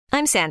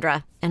I'm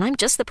Sandra, and I'm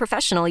just the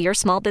professional your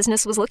small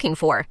business was looking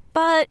for.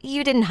 But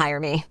you didn't hire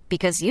me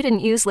because you didn't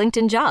use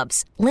LinkedIn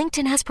Jobs.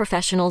 LinkedIn has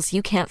professionals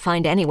you can't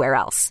find anywhere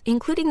else,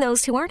 including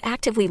those who aren't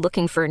actively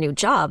looking for a new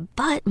job,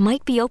 but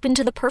might be open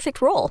to the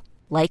perfect role,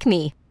 like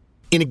me.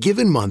 In a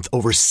given month,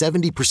 over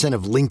 70%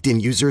 of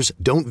LinkedIn users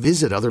don't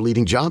visit other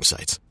leading job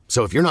sites.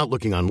 So if you're not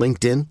looking on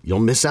LinkedIn, you'll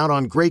miss out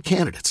on great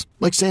candidates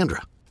like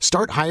Sandra.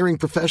 Start hiring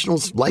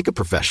professionals like a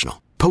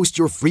professional. Post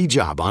your free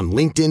job on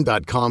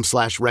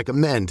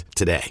linkedin.com/recommend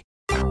today.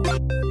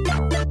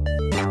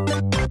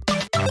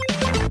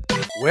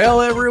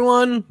 Well,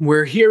 everyone,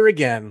 we're here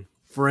again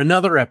for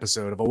another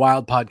episode of A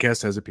Wild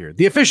Podcast Has Appeared,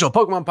 the official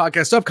Pokemon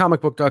podcast of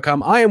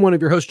comicbook.com. I am one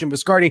of your hosts, Jim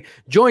Viscardi,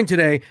 joined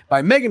today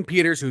by Megan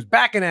Peters, who's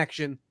back in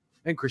action,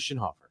 and Christian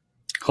Hoffer.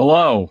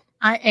 Hello.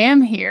 I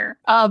am here.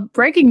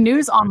 Breaking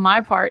news on my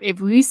part.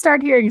 If we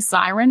start hearing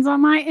sirens on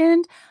my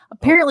end,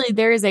 apparently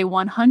there is a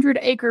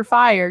 100-acre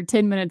fire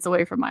 10 minutes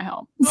away from my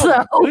home. Oh, so,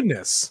 my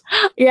goodness.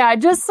 Yeah, I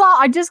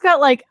just got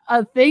like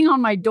a thing on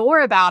my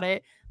door about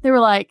it. They were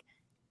like,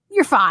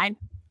 "You're fine.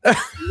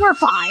 We're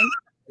fine.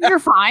 You're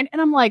fine."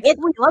 And I'm like, "Wait,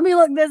 let me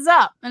look this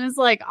up." And it's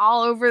like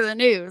all over the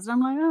news. And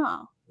I'm like,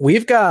 oh.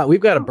 We've got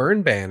a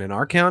burn ban in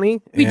our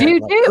county. We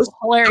do too.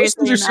 Those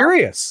things are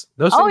serious.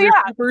 Those things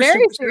are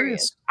very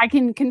serious. I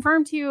can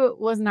confirm to you it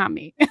was not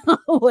me.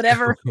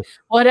 whatever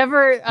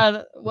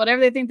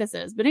they think this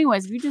is. But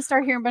anyways, we just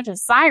start hearing a bunch of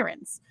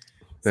sirens.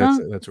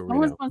 That's what we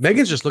know.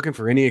 Megan's just looking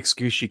for any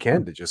excuse she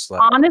can to just like.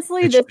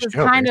 Honestly, this is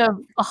kind of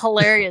a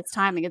hilarious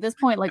timing at this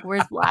point. Like,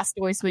 where's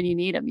Blastoise when you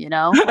need him? You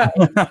know.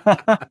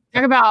 Talk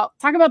about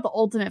the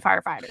ultimate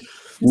firefighter.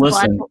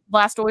 Listen,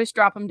 Blastoise,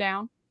 drop him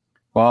down.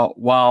 Well,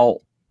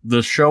 while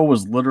the show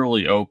was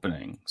literally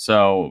opening,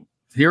 so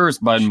here has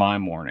been my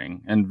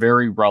morning and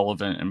very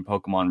relevant and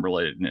Pokemon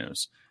related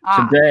news.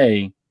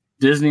 Today,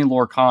 Disney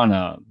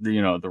Lorcana,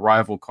 the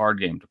rival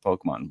card game to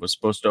Pokemon, was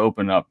supposed to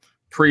open up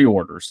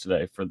pre-orders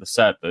today for the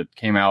set that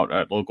came out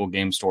at local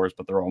game stores,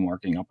 but they're all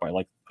marking up by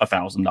like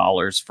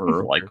 $1,000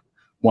 for like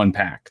one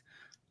pack.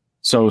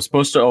 So it's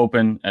supposed to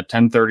open at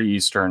 10:30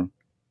 Eastern.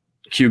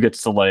 Queue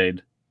gets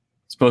delayed.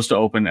 It's supposed to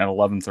open at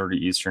 11:30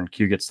 Eastern.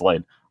 Queue gets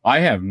delayed. I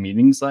have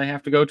meetings I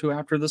have to go to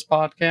after this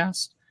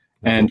podcast.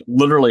 And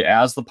literally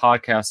as the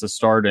podcast is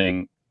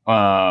starting,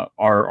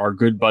 our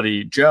good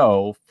buddy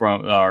Joe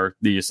from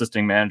the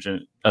assistant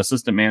managing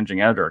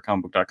editor at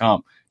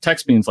comicbook.com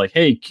texts me and is like,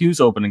 "Hey, queue's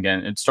open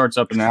again. It starts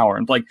up in an hour."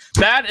 And like,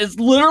 that is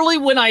literally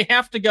when I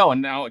have to go.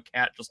 And now a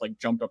cat just like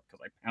jumped up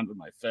because I pounded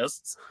my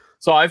fists.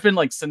 So I've been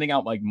like sending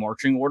out like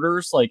marching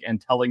orders, like,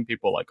 and telling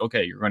people like,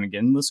 "Okay, you're going to get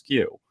in this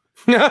queue.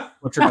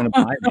 What you're going to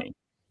buy me.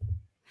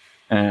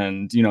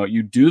 And,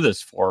 you do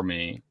this for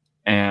me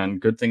and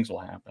good things will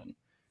happen."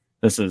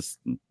 This has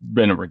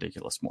been a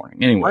ridiculous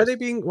morning. Anyway, why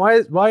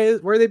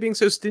are they being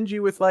so stingy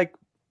with like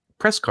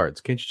press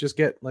cards? Can't you just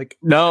get like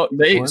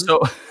they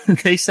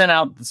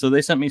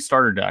sent me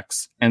starter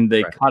decks and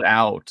they cut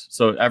out.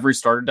 So every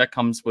starter deck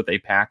comes with a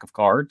pack of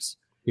cards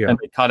and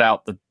they cut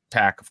out the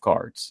pack of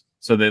cards.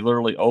 So they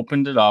literally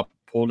opened it up,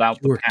 pulled out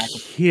the pack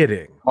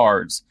of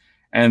cards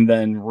and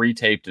then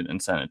retaped it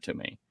and sent it to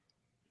me.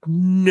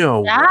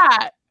 No.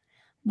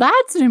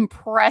 That's an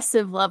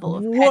impressive level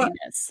of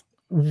pettiness.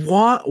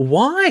 What?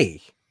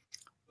 Why?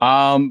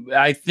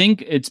 I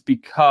think it's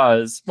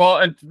because,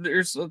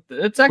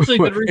 it's actually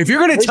good reason. If you're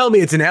going to tell me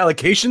it's an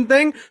allocation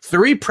thing,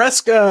 3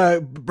 press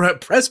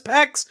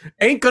packs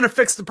ain't going to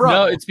fix the problem.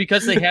 No, it's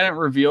because they hadn't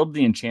revealed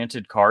the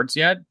enchanted cards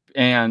yet.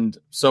 And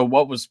so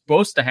what was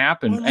supposed to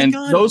happen,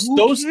 those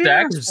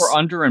decks were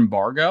under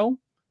embargo.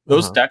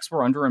 Those decks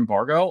were under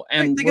embargo.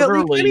 And they got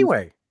leaked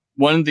anyway.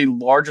 One of the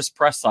largest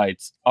press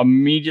sites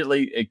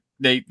immediately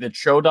that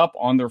showed up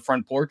on their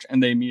front porch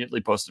and they immediately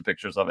posted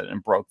pictures of it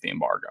and broke the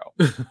embargo.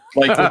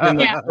 Like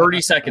within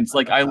 30 seconds.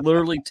 Like I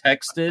literally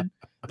texted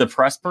the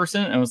press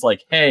person and was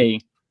like,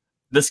 "Hey,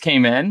 this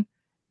came in."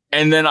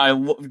 And then I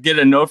get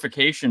a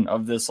notification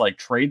of this like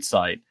trade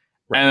site.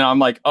 And I'm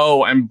like,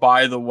 "Oh, and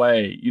by the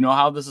way, you know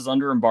how this is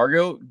under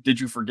embargo?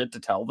 Did you forget to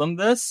tell them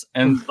this?"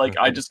 And like,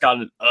 I just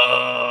got it.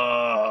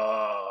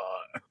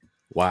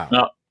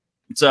 Wow.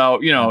 So,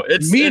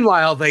 it's...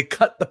 Meanwhile, they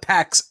cut the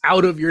packs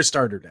out of your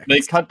starter decks.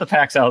 They cut the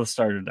packs out of the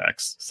starter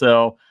decks.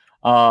 So,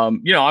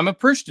 I'm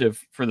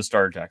appreciative for the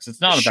starter decks. It's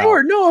not about...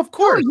 Sure, no, of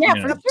course. Yeah,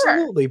 for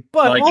absolutely. Sure.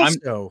 But like,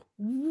 also,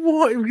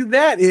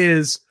 that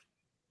is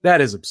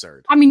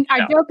absurd. I mean,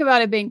 I joke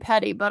about it being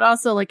petty, but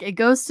also, like, it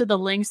goes to the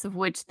lengths of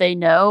which they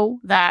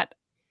know that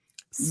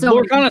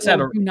so many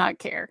people do not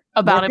care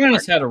about it.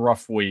 Lorcana's had a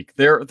rough week.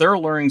 They're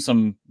learning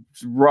some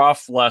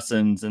rough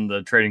lessons in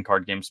the trading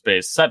card game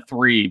space. Set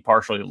 3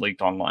 partially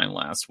leaked online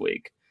last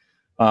week,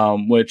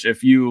 which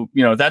if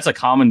that's a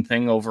common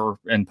thing over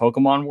in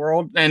Pokemon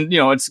world. And,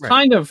 it's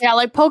kind of... Yeah,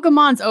 like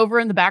Pokemon's over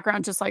in the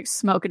background just like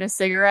smoking a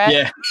cigarette.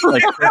 Yeah.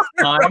 Like,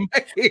 time.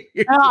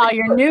 Oh,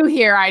 you're new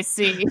here, I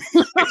see.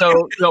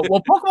 So,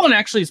 Pokemon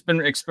actually has been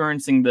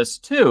experiencing this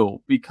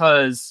too,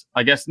 because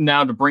I guess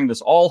now to bring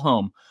this all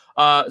home,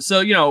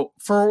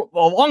 for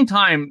a long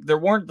time, there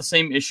weren't the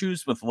same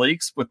issues with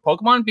leaks with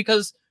Pokemon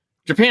because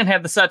Japan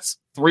had the sets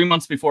 3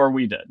 months before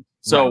we did.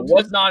 So it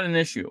was not an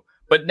issue.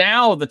 But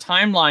now the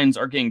timelines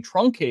are getting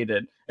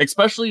truncated,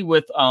 especially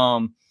with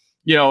some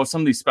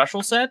of these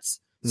special sets.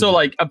 So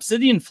like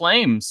Obsidian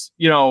Flames,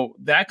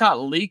 that got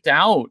leaked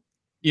out.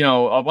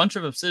 A bunch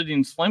of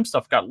Obsidian Flame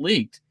stuff got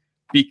leaked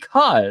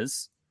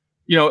because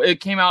it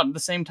came out at the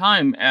same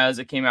time as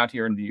it came out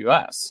here in the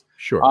US.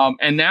 Sure.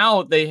 And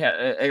now they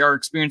are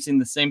experiencing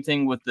the same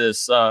thing with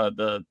this,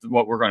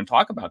 what we're going to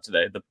talk about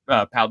today, the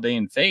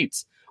Paldean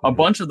Fates. A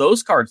bunch of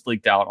those cards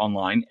leaked out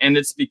online, and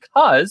it's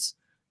because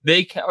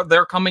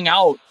they're coming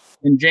out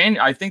in January.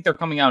 I think they're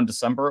coming out in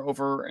December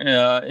over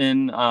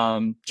in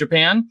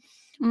Japan.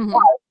 Mm-hmm.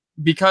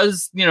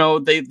 Because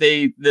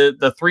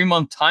the 3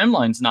 month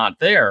timeline's not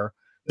there.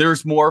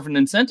 There's more of an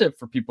incentive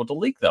for people to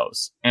leak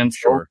those, and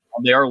so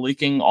they are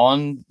leaking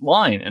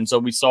online. And so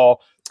we saw.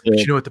 But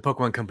you know what the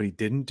Pokemon Company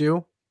didn't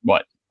do?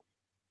 What?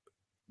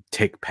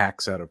 Take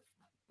packs out of.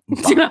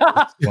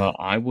 Well,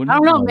 I wouldn't. I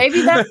don't know.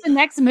 Maybe that's the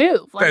next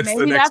move. Like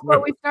maybe that's what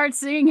move. we start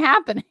seeing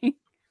happening.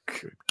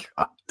 Good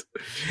God.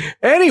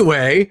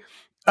 Anyway,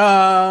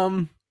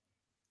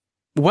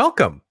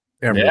 welcome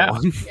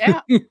everyone.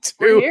 Yeah.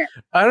 To,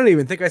 I don't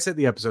even think I said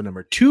the episode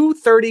number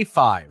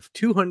 235.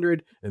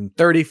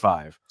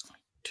 235.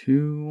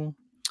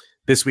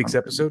 This week's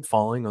episode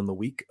falling on the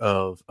week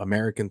of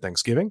American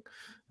Thanksgiving.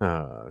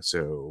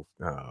 So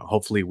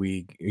hopefully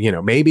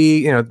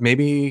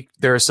maybe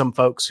there are some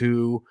folks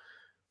who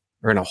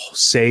are going to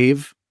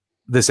save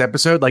this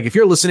episode. Like if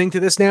you're listening to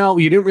this now,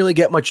 you didn't really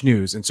get much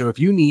news. And so if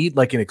you need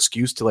like an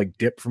excuse to like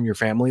dip from your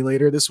family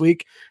later this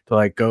week to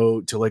like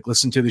go to like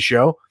listen to the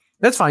show,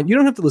 that's fine. You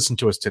don't have to listen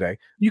to us today.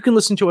 You can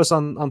listen to us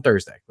on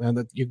Thursday.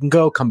 And you can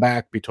go, come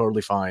back, be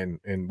totally fine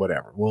and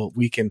whatever. Well,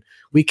 we can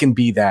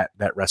be that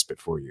respite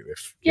for you.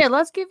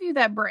 Let's give you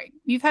that break.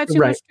 You've had too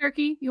much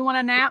turkey. You want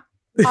a nap?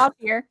 Pause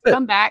here,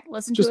 come back,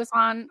 listen to us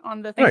on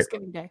the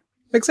Thanksgiving day.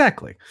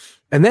 Exactly.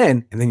 And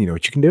then you know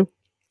what you can do?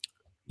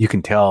 You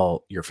can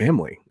tell your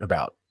family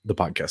about the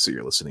podcast that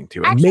you're listening to.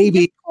 Actually, and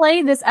maybe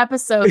play this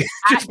episode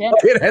at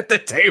dinner. At the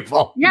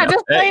table. Yeah,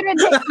 just play it at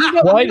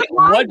dinner.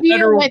 What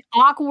deal with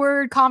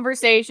awkward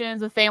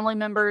conversations with family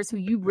members who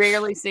you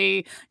rarely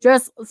see.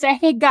 Just say,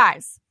 hey,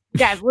 guys,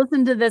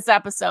 listen to this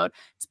episode.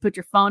 Just put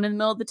your phone in the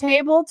middle of the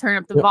table, turn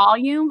up the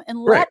volume, and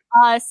let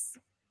us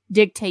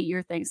dictate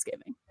your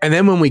Thanksgiving. And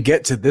then when we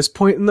get to this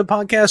point in the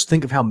podcast,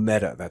 think of how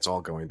meta that's all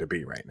going to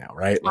be right now,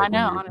 right? Like I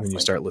know, when you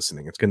start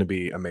listening, it's going to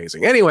be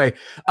amazing. Anyway,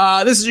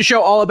 this is a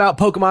show all about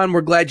Pokemon.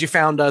 We're glad you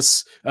found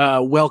us.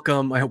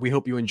 Welcome. We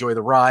hope you enjoy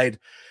the ride.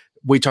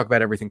 We talk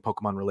about everything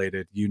Pokemon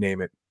related. You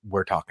name it,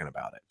 we're talking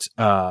about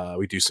it.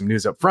 We do some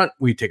news up front.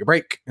 We take a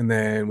break, and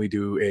then we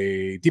do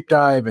a deep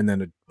dive, and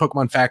then a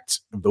Pokemon fact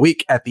of the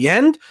week at the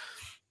end.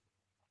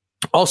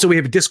 Also, we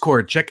have a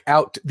Discord. Check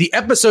out the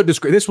episode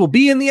description. This will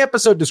be in the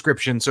episode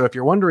description. So if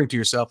you're wondering to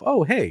yourself,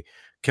 oh, hey,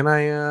 can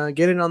I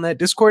get in on that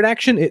Discord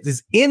action? It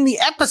is in the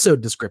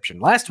episode description.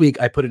 Last week,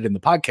 I put it in the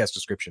podcast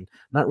description,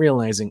 not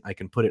realizing I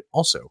can put it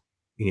also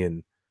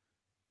in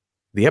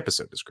the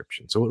episode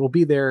description. So it will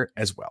be there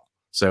as well.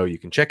 So you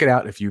can check it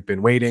out if you've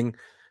been waiting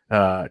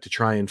to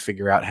try and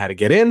figure out how to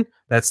get in.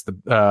 That's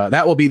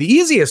that will be the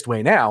easiest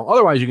way now.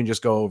 Otherwise, you can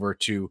just go over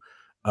to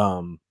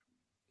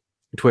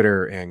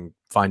Twitter and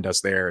find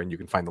us there, and you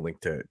can find the link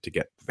to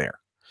get there.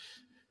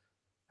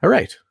 All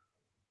right,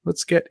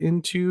 let's get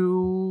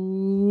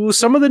into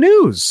some of the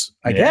news,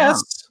 I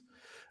guess.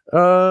 We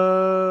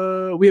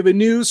have a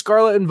new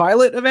Scarlet and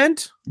Violet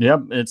event.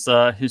 Yep, it's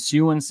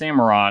Hisuian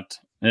Samurott.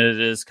 It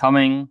is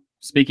coming.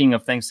 Speaking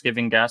of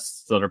Thanksgiving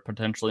guests that are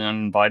potentially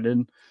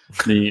uninvited,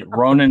 the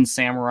Ronin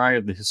Samurai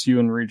of the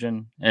Hisuian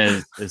region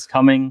is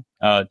coming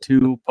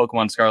to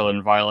Pokemon Scarlet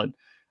and Violet.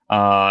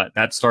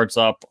 That starts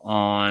up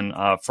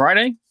on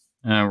Friday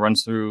and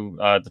runs through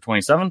the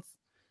 27th,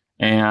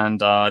 and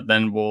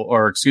then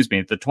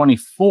the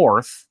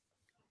 24th,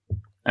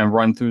 and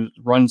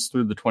runs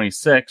through the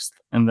 26th,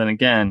 and then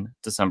again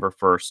December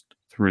 1st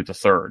through the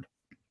 3rd.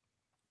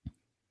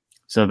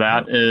 So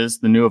that is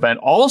the new event.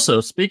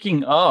 Also,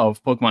 speaking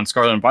of Pokemon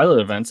Scarlet and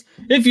Violet events,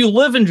 if you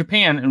live in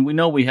Japan, and we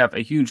know we have a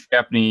huge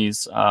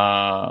Japanese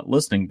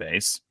listening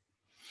base,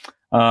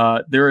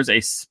 there is a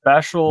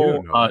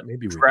special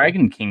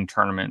Dragon King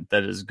tournament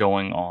that is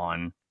going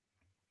on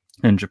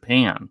in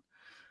Japan,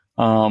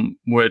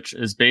 which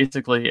is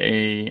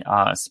basically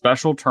a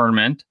special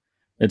tournament.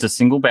 It's a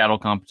single battle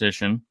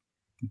competition,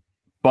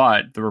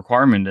 but the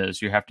requirement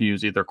is you have to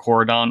use either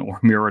Korodon or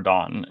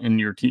Miradon in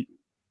your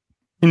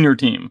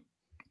team.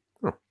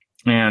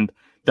 And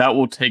that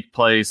will take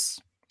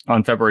place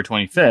on February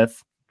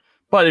 25th.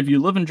 But if you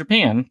live in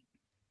Japan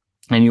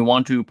and you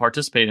want to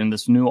participate in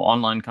this new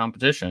online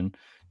competition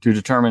to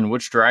determine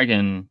which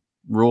dragon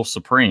rules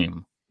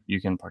supreme, you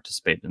can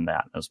participate in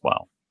that as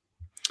well.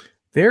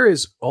 There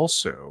is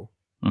also,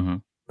 I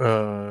don't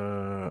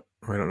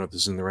know if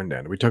this is in the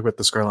rundown. Did we talk about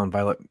the Scarlet and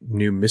Violet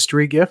new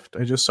mystery gift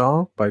I just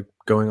saw by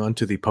going on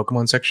to the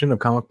Pokemon section of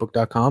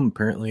comicbook.com?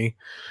 Apparently,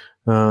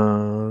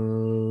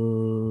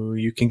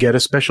 you can get a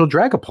special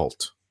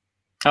Dragapult.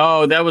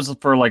 Oh, that was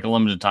for like a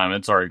limited time.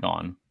 It's already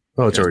gone.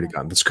 Oh, it's already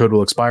gone. This code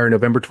will expire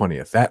November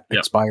 20th. That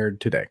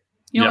expired today.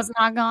 You know what's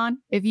not gone?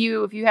 If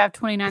you have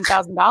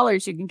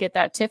 $29,000, you can get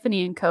that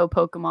Tiffany & Co.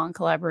 Pokemon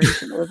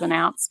collaboration that was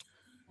announced.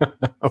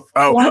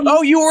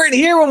 You weren't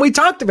here when we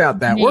talked about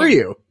that, were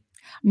you?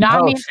 No,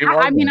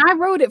 I mean, I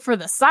wrote it for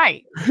the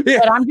site,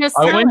 but I'm just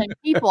telling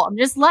people, I'm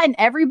just letting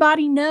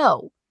everybody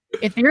know,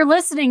 if you're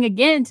listening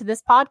again to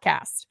this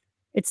podcast,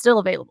 it's still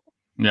available.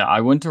 Yeah,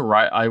 I went to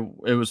write.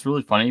 It was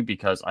really funny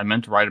because I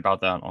meant to write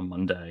about that on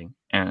Monday,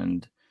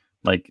 and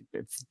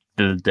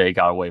the day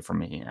got away from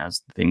me,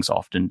 as things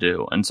often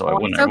do. And so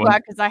I'm so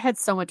glad, because I had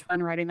so much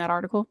fun writing that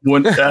article.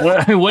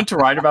 I went to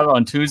write about it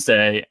on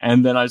Tuesday,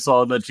 and then I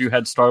saw that you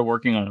had started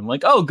working on it. I'm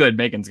like, oh, good,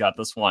 Megan's got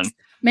this one.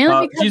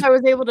 Mainly because I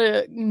was able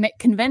to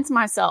convince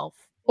myself,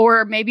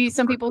 or maybe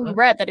some people who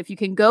read, that if you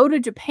can go to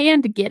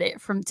Japan to get it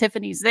from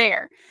Tiffany's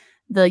there,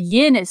 the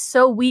yen is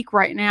so weak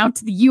right now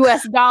to the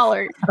US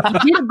dollar, you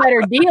get a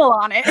better deal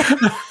on it.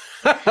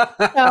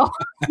 So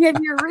if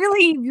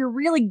you're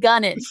really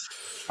gunning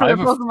for the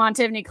Pokemon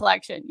Tiffany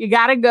collection, you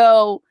got to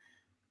go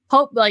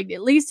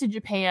at least to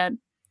Japan.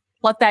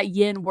 Let that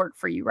yen work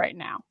for you right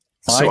now.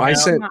 So I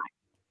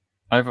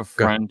have a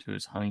friend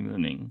who's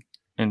honeymooning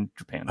in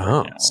Japan.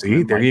 Oh,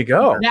 see, there you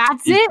go.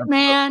 That's it,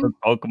 man.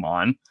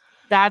 Pokemon.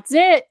 That's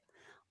it.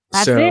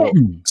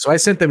 So I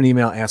sent them an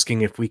email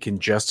asking if we can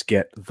just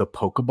get the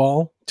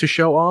Pokeball to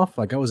show off.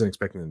 Like, I wasn't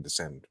expecting them to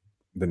send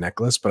the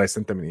necklace, but I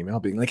sent them an email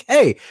being like,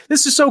 hey,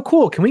 this is so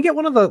cool. Can we get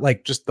one of the,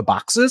 just the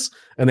boxes?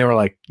 And they were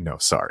like, no,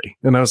 sorry.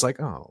 And I was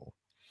like, oh.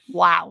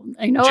 Wow.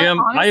 Jim, honestly,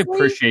 I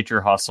appreciate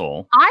your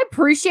hustle. I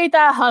appreciate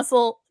that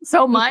hustle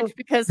so much,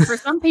 because for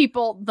some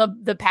people,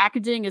 the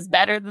packaging is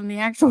better than the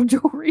actual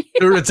jewelry.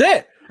 That's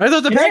it. I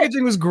thought the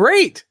packaging was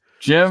great.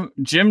 Jim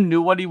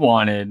knew what he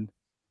wanted,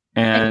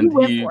 and he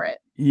went for it.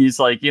 He's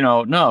like,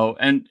 no.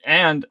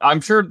 And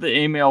I'm sure the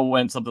email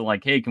went something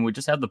like, hey, can we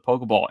just have the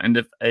Pokeball? And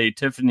if a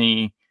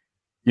Tiffany,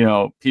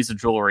 piece of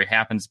jewelry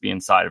happens to be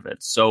inside of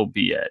it, so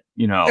be it,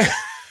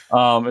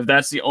 if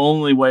that's the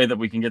only way that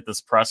we can get this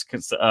press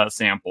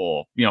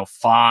sample,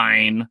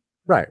 fine.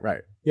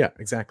 Right. Yeah,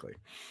 exactly.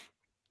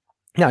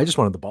 Yeah, I just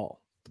wanted the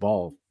ball.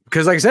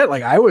 Because like I said,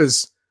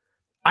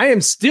 I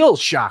am still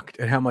shocked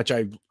at how much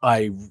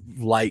I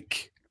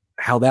like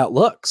how that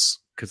looks.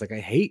 Because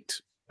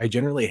I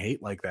generally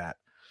hate like that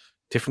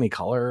Tiffany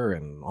color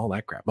and all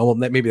that crap. Well,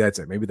 maybe that's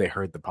it. Maybe they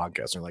heard the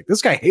podcast and they're like,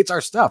 this guy hates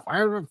our stuff.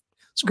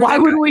 Why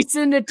would we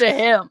send it to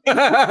him?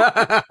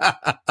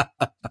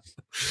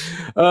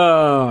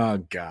 Oh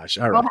gosh.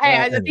 All right. Well, hey,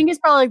 I think it's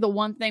probably the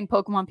one thing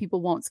Pokemon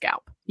people won't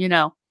scalp.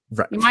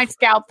 Right. You might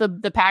scalp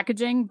the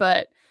packaging,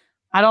 but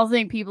I don't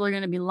think people are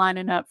going to be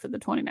lining up for the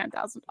 $29,000,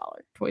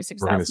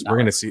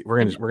 $26,000.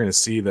 We're gonna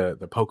see the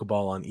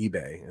Pokeball on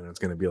eBay, and it's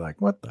gonna be like,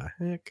 what the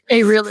heck?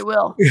 It really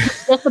will.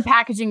 Just the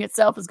packaging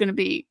itself is going to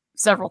be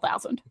several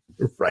thousand.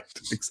 Right,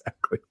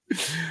 exactly.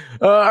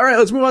 All right,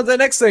 let's move on to the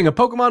next thing. A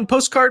Pokemon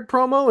postcard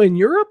promo in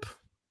Europe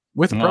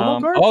with a promo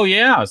card? Oh,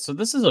 yeah. So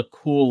this is a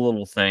cool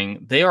little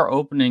thing. They are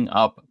opening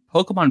up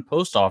Pokemon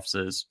post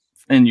offices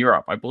in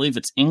Europe. I believe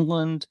it's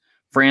England,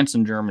 France,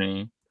 and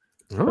Germany.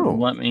 Oh.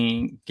 Let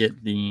me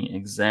get the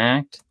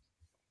exact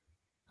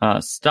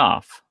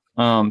stuff.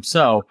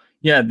 So,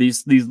 yeah,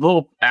 these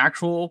little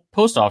actual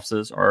post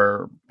offices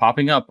are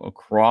popping up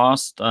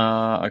across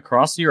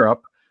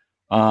Europe.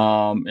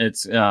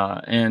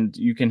 And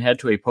you can head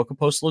to a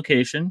PokePost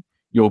location.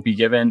 You'll be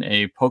given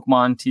a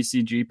Pokemon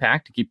TCG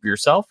pack to keep for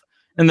yourself,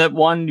 and that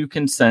one you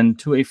can send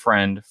to a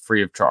friend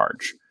free of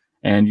charge.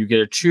 And you get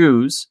to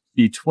choose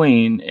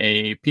between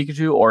a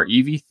Pikachu or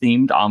Eevee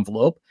themed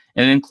envelope,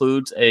 and it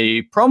includes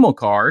a promo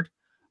card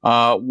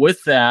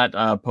with that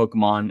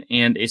Pokemon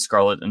and a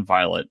Scarlet and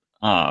Violet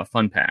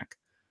fun pack.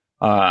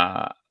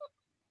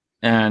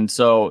 And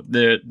so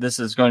this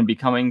is going to be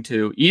coming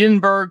to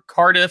Edinburgh,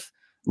 Cardiff,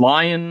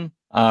 Lyon,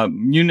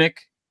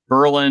 Munich,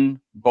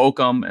 Berlin,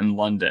 Bochum, and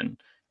London.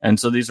 And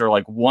so these are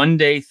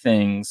one-day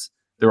things.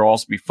 There will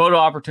also be photo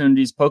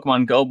opportunities,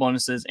 Pokemon Go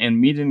bonuses,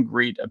 and meet and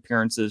greet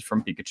appearances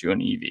from Pikachu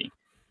and Eevee.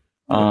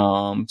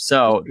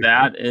 So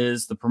that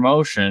is the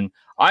promotion.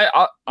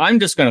 I'm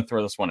just going to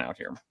throw this one out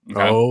here.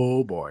 Okay?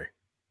 Oh boy.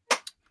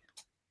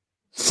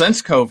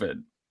 Since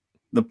COVID,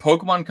 the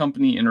Pokemon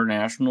Company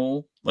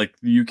International, the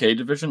UK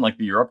division, the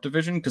Europe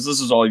division, because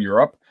this is all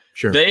Europe,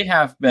 sure, they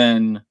have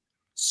been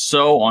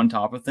so on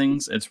top of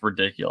things, it's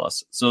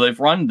ridiculous. So they've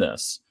run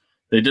this.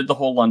 They did the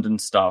whole London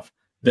stuff.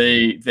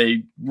 They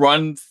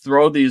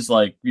throw these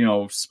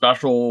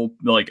special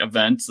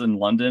events in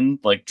London.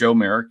 Joe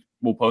Merrick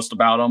will post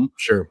about them.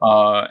 Sure.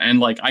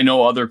 And I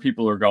know other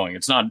people are going.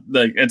 It's not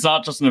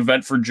just an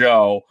event for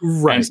Joe,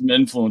 right, and some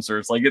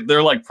influencers.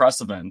 They're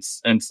press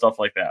events and stuff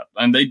like that.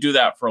 And they do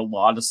that for a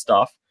lot of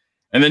stuff.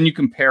 And then you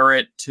compare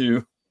it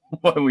to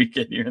what we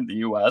get here in the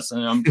US,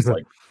 and I'm just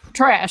like,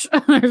 trash.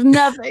 There's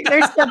nothing.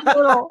 There's such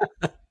little.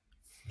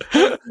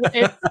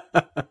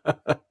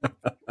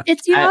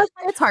 It's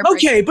it's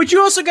heartbreaking. Okay, but you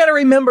also got to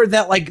remember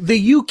that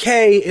the UK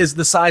is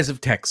the size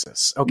of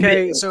Texas.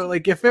 Okay, so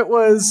if it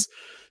was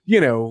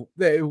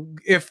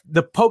if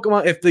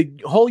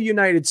the whole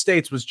United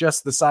States was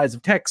just the size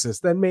of Texas,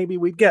 then maybe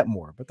we'd get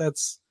more. But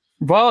that's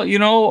well,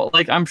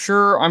 like I'm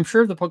sure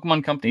if the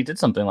Pokemon company did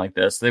something like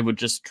this, they would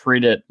just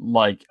treat it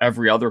like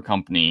every other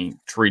company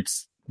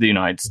treats the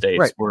United States.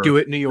 Right. Do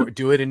it in New York.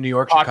 Do it in New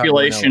York.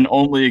 Population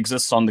only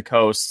exists on the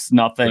coasts.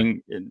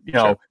 Nothing.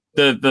 Right.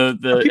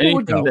 The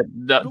anything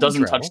that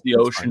doesn't touch the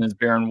ocean is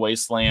barren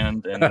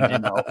wasteland,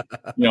 and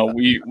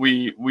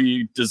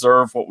we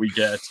deserve what we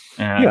get,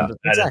 and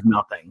that is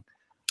nothing.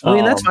 I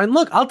mean, that's fine.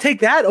 Look, I'll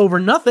take that over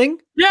nothing.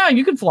 Yeah,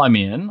 you can fly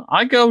me in.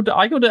 I go to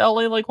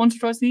LA like once or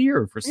twice a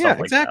year for stuff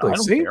like that. I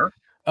don't care.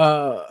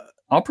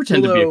 I'll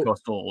pretend to be a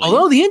coastal elite.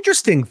 Although the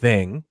interesting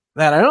thing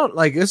that I don't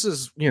like, this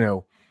is,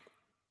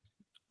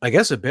 I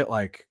guess a bit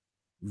like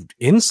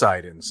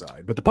inside,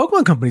 but the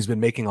Pokemon company's been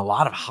making a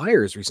lot of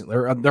hires recently.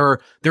 They're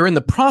in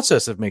the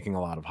process of making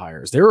a lot of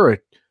hires. There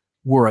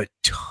were a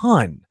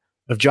ton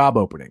of job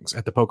openings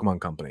at the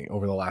Pokemon company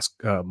over the last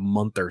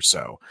month or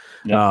so.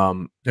 Yeah.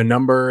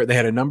 They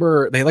had a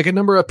number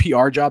of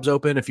PR jobs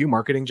open, a few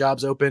marketing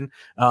jobs open,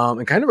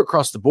 and kind of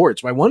across the board.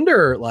 So I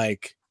wonder, what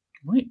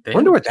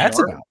that's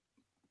about.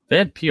 They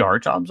had PR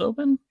jobs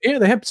open? Yeah,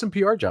 they have some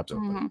PR jobs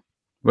open.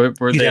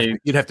 Mm-hmm.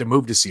 You'd have to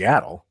move to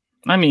Seattle.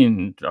 I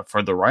mean,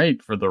 for the right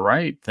thing.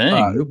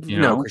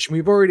 No, Christian,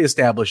 we've already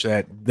established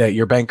that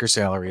your banker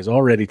salary is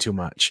already too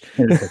much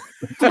for you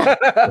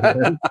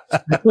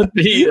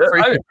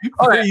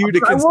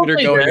to consider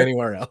going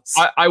anywhere else.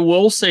 I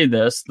will say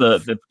this: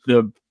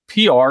 the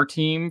PR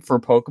team for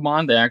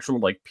Pokemon, the actual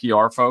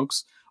PR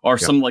folks, are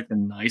some the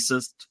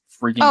nicest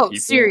freaking people.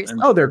 Seriously.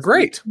 They're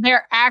great.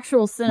 They're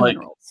actual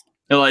Sentinels.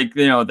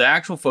 The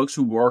actual folks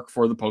who work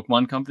for the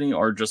Pokemon company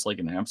are just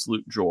an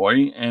absolute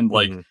joy, and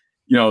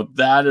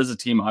that is a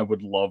team I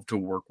would love to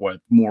work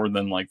with more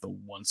than the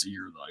once a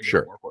year that I get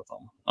to work with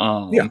them.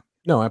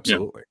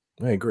 Absolutely.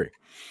 Yeah. I agree.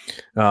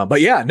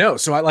 But yeah, no.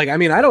 So I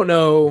I don't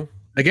know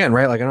again,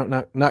 right?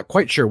 I'm not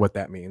quite sure what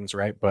that means.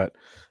 Right. But,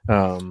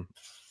 they're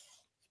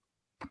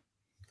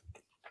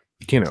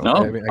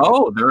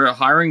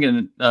hiring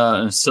an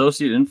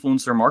associate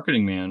influencer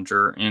marketing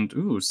manager and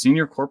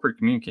senior corporate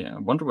communicator. I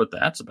wonder what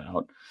that's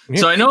about. Yeah,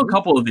 so I know a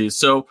couple of these.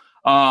 So,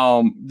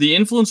 the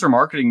influencer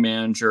marketing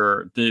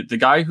manager, the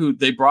guy who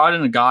they brought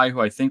in, a guy who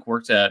I think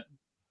worked at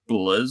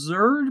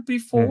Blizzard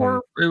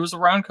before it was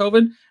around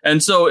COVID.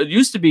 And so it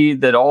used to be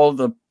that all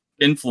the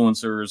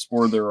influencers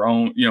were their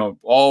own,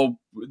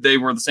 they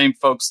were the same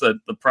folks that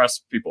the press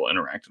people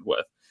interacted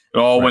with. It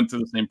all went through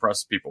the same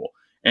press people.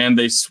 And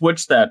they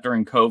switched that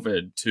during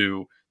COVID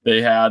to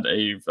they had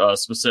a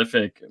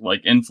specific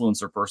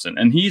influencer person,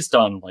 and he's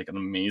done an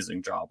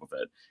amazing job of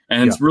it.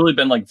 And it's really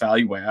been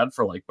value add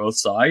for both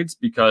sides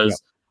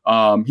because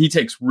he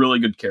takes really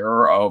good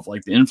care of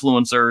the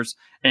influencers.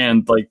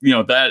 And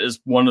that is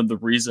one of the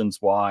reasons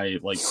why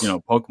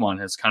Pokemon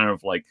has kind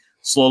of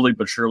slowly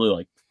but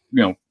surely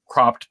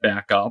cropped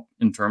back up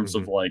in terms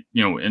of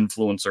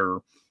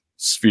influencer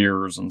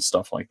spheres and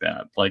stuff like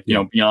that.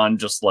 Beyond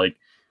just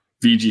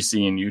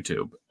VGC and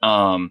YouTube.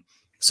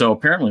 So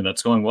apparently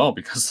that's going well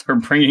because they're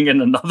bringing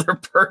in another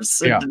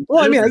person. Yeah.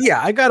 Well,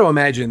 I got to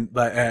imagine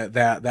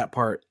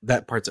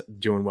that part's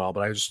doing well,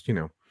 but I just,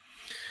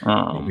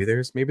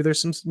 maybe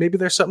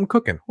there's something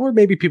cooking, or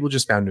maybe people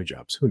just found new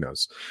jobs. Who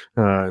knows?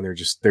 And they're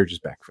just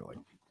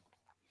backfilling.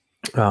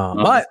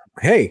 But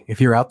hey, if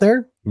you're out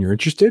there and you're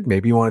interested,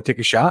 maybe you want to take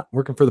a shot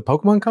working for the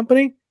Pokemon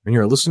company and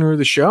you're a listener of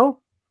the show,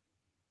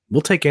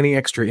 we'll take any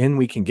extra in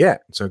we can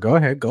get. So go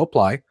ahead, go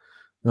apply.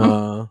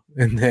 And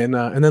then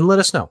let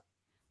us know.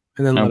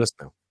 Let us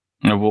know.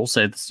 I will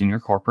say the senior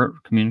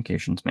corporate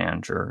communications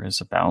manager is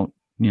about,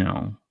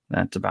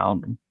 that's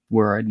about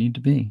where I need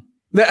to be.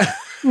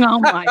 Oh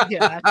my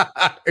God.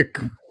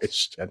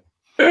 Christian.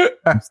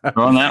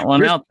 Throwing that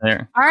one out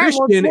there. All right,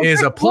 Christian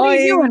is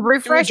applying and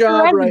refresh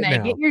your resume.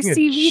 Right, get your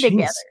CV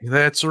together.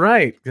 That's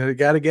right.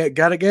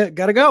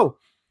 Gotta go.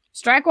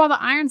 Strike while the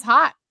iron's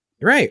hot.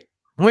 Right.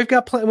 We've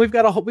got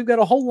a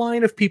whole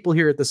line of people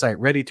here at the site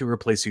ready to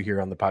replace you here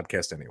on the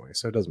podcast anyway,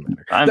 so it doesn't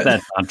matter.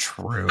 That's not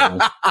true.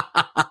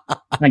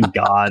 Thank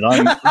God,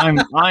 I'm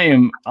the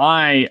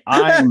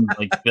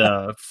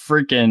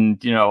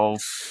freaking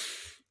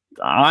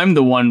I'm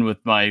the one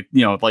with my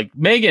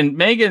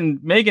Megan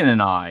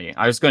and I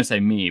was going to say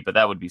me, but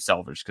that would be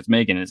selfish because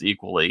Megan is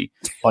equally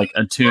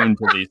attuned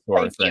to these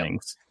sort of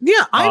things.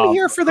 Yeah, I'm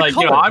here for the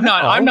color.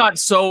 I'm not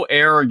so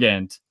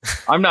arrogant.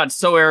 I'm not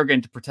so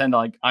arrogant to pretend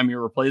I'm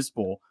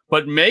irreplaceable,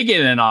 but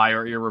Megan and I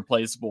are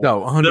irreplaceable.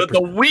 No, 100%. The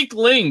weak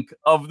link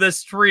of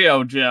this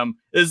trio, Jim,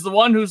 is the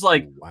one who's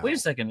wait a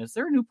second, is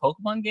there a new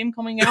Pokemon game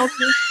coming out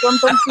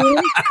sometime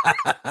soon?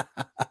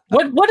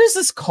 What is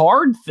this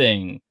card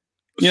thing?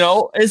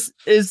 Do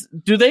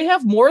they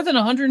have more than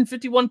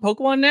 151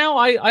 Pokemon now?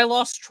 I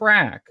lost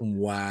track.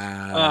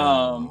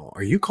 Wow.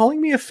 Are you calling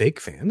me a fake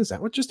fan? Is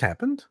that what just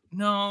happened?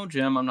 No,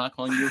 Jim, I'm not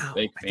calling you a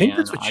fake fan. I think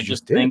that's what you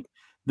just did. Think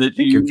that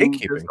you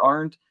just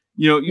aren't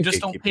you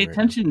just don't pay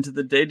attention to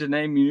the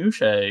day-to-day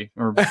minutiae,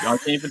 or I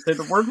can't even say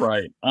the word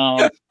right.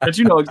 But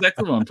you know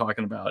exactly what I'm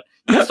talking about.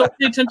 You just don't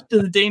pay attention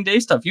to the day-to-day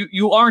stuff.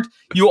 You aren't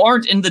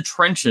in the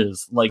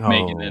trenches like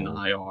Megan and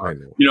I are.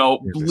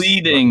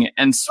 Bleeding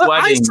and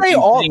sweating.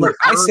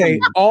 I say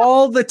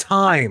all the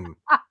time.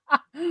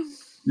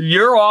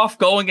 You're off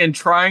going and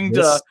trying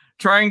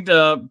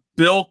to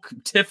bilk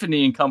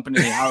Tiffany and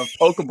company out of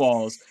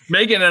Pokeballs.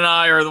 Megan and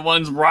I are the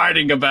ones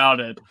writing about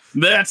it.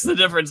 That's the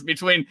difference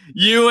between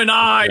you and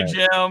I,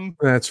 Jim.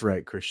 That's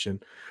right,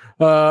 Christian.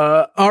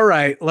 All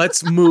right,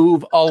 let's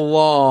move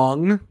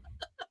along.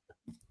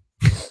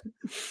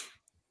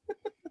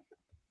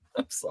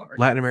 I'm sorry.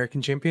 Latin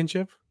American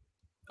Championship?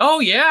 Oh,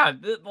 yeah.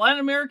 The Latin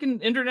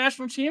American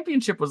International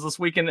Championship was this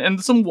weekend,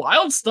 and some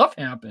wild stuff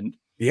happened.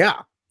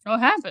 Yeah. What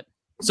happened?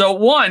 So,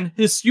 one,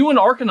 Hisuian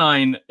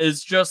Arcanine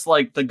is just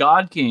like the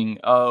god king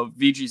of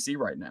VGC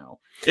right now.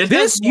 You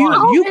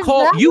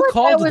called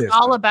this. It was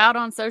all about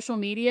on social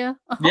media.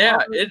 Yeah,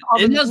 it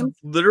has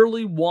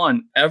literally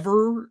won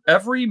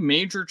every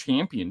major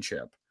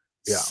championship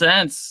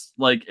since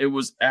like it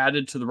was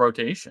added to the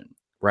rotation.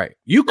 Right,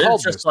 you called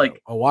this just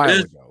like a while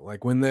ago,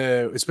 like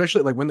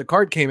especially when the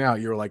card came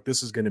out, you were like,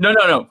 "This is going to be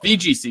no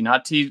VGC,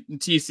 not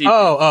TC."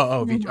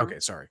 Oh, VGC. Okay,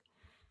 sorry.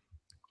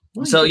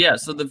 So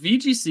so the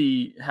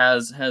VGC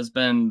has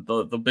been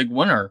the big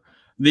winner.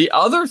 The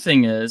other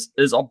thing is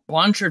a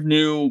bunch of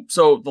new.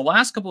 So the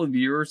last couple of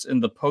years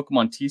in the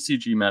Pokemon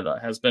TCG meta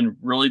has been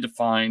really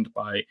defined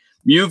by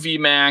Mew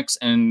VMAX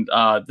and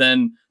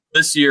then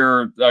this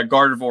year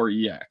Gardevoir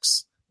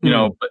EX.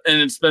 And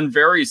it's been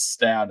very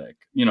static.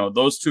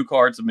 Those two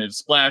cards have made a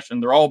splash,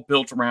 and they're all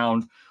built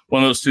around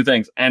one of those two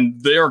things,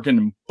 and they are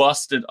getting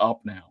busted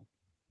up now.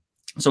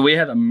 So we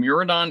had a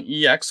Miraidon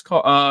EX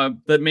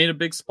that made a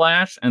big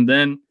splash, and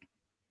then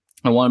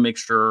I want to make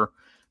sure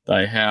that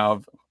I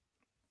have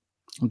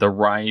the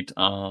right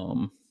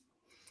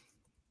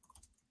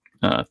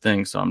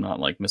thing, so I'm not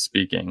like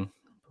misspeaking.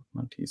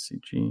 My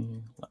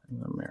TCG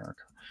Latin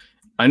America.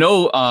 I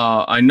know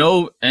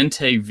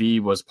Entei V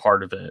was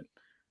part of it,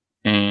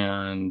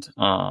 and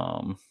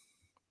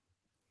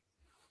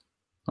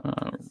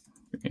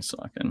give me a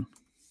second.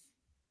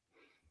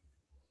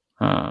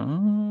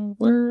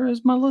 Where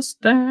is my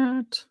list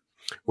at?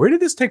 Where did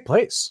this take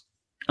place?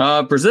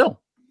 Brazil.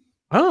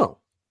 Oh.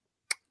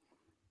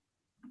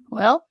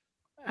 Well,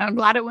 I'm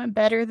glad it went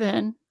better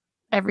than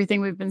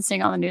everything we've been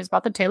seeing on the news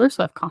about the Taylor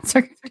Swift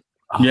concert.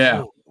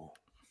 Yeah.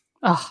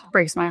 Oh,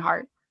 breaks my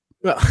heart.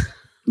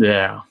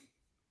 Yeah.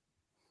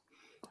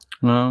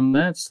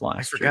 That's last.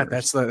 I forgot.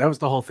 That was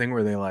the whole thing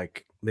where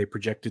they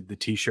projected the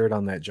T-shirt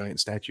on that giant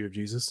statue of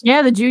Jesus.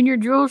 Yeah, the Junior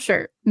Jewel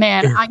shirt.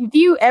 Man, if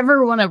you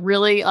ever want to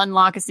really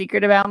unlock a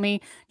secret about me,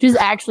 just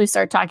actually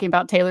start talking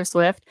about Taylor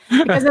Swift.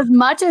 Because as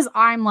much as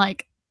I'm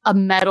like a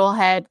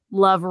metalhead,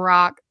 love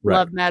rock,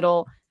 love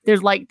metal,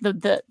 there's like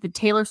the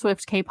Taylor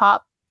Swift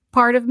K-pop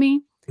part of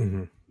me.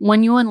 Mm-hmm.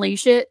 When you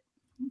unleash it,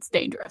 it's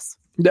dangerous.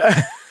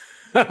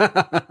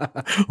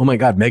 Oh my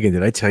God, Megan,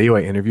 did I tell you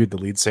I interviewed the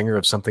lead singer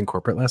of Something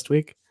Corporate last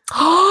week?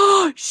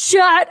 Oh,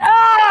 shut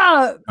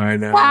up! I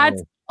know.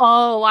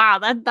 Oh wow,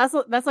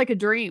 that's like a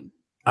dream.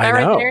 I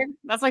know. Right there,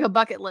 that's like a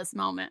bucket list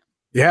moment.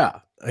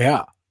 Yeah.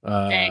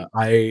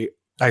 I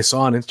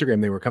saw on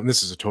Instagram they were coming.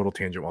 This is a total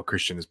tangent while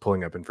Christian is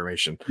pulling up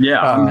information. Yeah,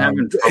 I'm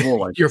having trouble.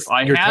 Like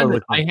I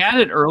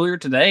had it earlier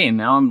today, and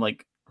now I'm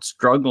like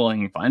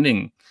struggling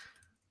finding.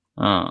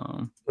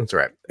 That's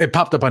right. It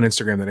popped up on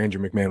Instagram that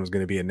Andrew McMahon was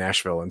going to be in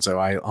Nashville, and so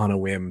I, on a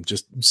whim,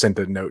 just sent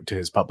a note to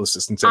his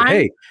publicist and said,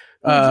 "Hey,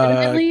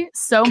 legitimately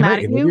so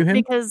mad at you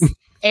because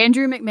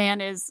Andrew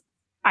McMahon is.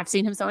 I've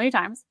seen him so many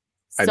times,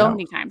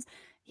 many times.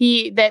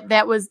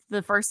 That was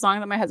the first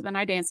song that my husband and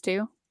I danced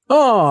to.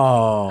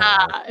 Oh,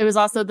 it was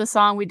also the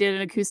song we did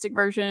an acoustic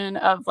version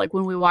of, like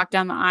when we walked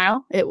down the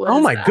aisle. It was. Oh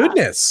my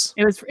goodness!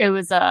 It was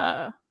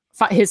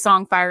his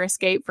song "Fire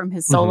Escape" from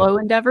his solo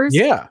endeavors.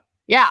 Yeah.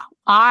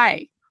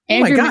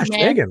 Andrew oh my gosh,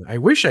 McMahon. Megan! I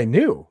wish I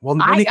knew. Well,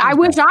 I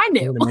wish I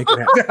knew.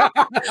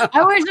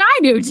 I wish I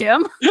knew,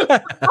 Jim.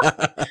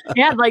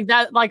 Yeah, like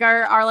that, like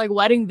our like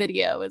wedding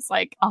video. It's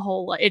like a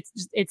whole.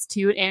 It's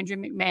to an Andrew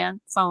McMahon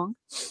song.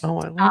 Oh,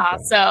 I love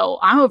that. So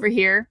I'm over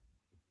here.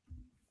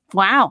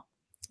 Wow,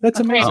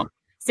 that's amazing.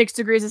 6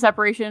 degrees of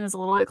separation is a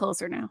little bit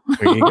closer now.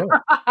 There you go.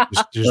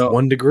 Just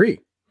 1 degree.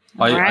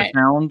 I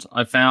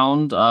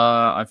found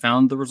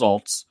the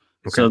results.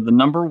 Okay. So the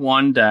number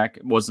one deck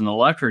was an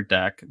electric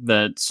deck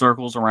that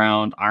circles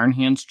around Iron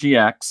Hands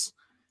GX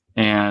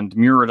and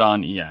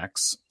Miraidon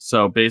EX.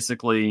 So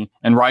basically,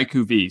 and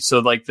Raikou V. So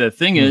like the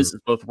thing is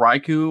both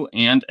Raikou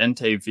and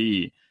Entei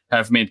V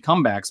have made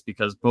comebacks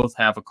because both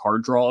have a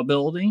card draw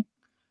ability.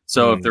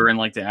 So if they're in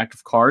like the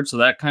active card, so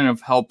that kind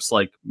of helps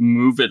like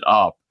move it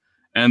up.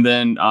 And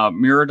then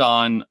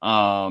Miraidon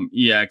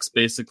EX,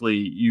 basically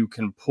you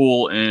can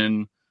pull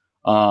in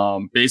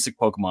basic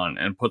Pokemon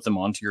and put them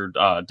onto your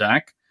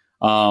deck.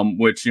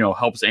 Which,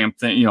 helps amp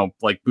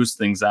like boost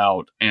things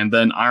out. And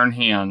then Iron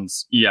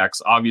Hands EX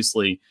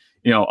obviously,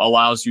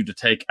 allows you to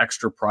take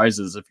extra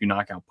prizes if you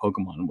knock out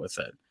Pokemon with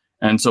it.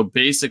 And so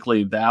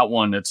basically that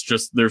one, it's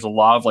just, there's a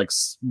lot of like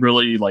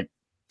really like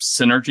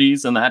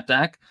synergies in that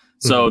deck.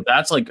 So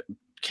that's like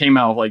came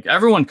out, like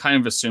everyone kind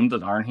of assumed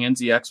that Iron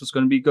Hands EX was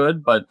going to be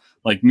good, but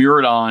like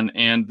Muradon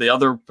and the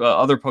other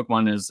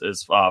Pokemon is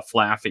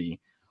Flaffy,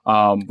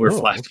 where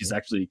Flaffy is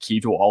actually key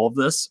to all of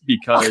this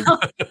because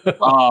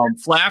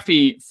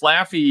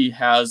Flaffy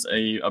has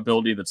a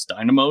ability that's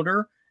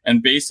Dynamotor.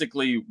 And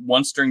basically,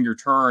 once during your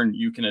turn,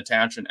 you can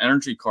attach an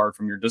energy card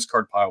from your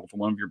discard pile to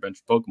one of your bench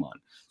Pokemon.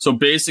 So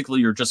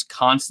basically, you're just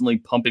constantly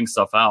pumping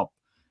stuff out.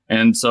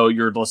 And so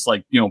you're just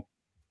like,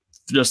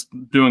 just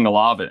doing a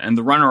lot of it. And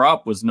the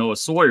runner-up was Noah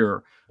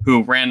Sawyer,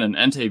 who ran an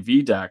Entei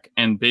V deck.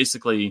 And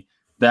basically,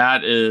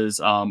 that is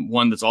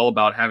one that's all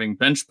about having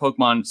bench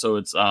Pokemon. So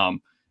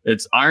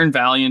it's Iron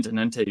Valiant and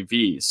Entei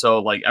V. So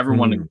like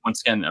everyone,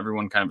 once again,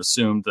 everyone kind of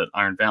assumed that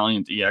Iron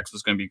Valiant EX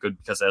was going to be good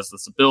because it has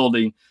this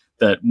ability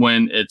that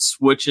when it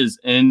switches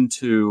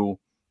into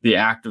the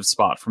active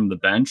spot from the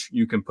bench,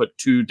 you can put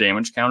 2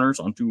 damage counters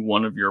onto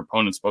one of your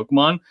opponent's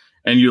Pokemon,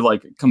 and you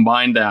like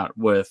combine that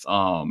with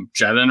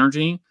Jet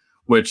Energy,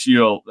 which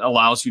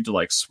allows you to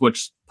like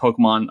switch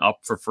Pokemon up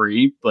for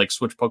free, like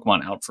switch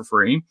Pokemon out for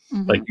free.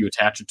 Like you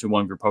attach it to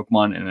one of your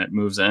Pokemon and it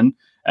moves in.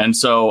 And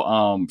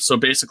so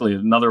basically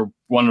another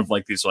one of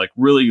like these like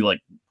really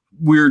like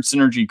weird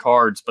synergy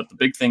cards. But the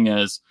big thing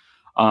is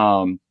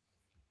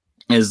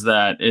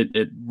that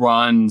it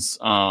runs,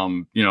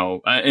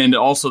 and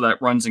also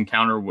that runs in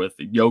counter with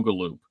Yoga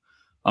Loop,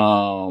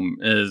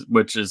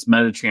 which is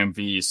Metacham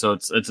V. So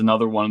it's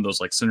another one of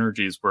those like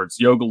synergies where it's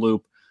Yoga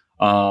Loop.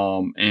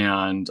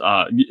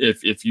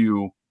 If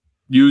you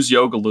use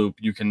Yoga Loop,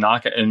 you can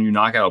knock out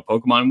a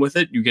Pokemon with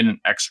it, you get an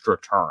extra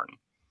turn.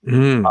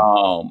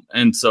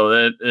 And so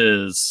it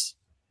is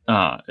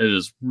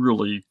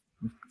really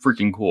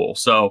freaking cool.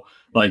 So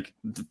like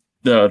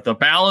the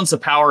balance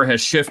of power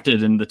has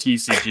shifted in the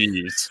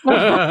TCGs.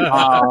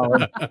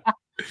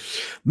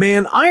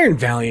 Man, Iron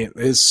Valiant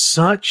is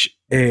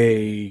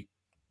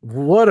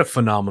what a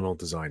phenomenal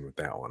design with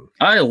that one.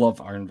 I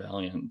love Iron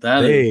Valiant.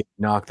 They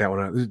knocked that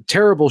one out.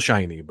 Terrible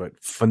shiny, but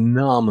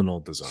phenomenal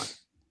design.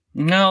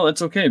 No,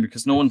 it's okay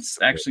because no one's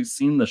actually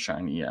seen the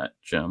shiny yet,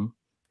 Jim,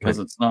 because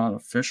it's not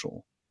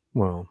official.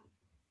 Well,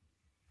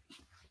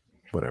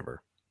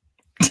 whatever.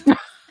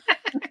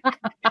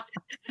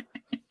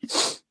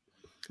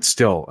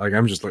 Still, like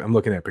I'm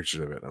looking at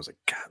pictures of it. And I was like,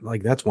 God,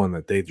 like that's one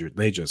that they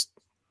just,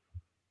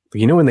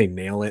 when they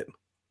nail it,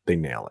 they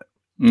nail it.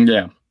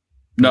 Yeah.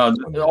 No,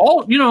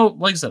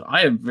 like I said,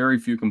 I have very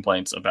few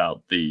complaints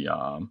about the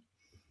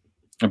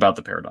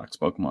Paradox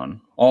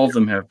Pokemon. All of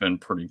them have been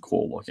pretty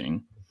cool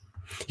looking.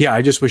 Yeah,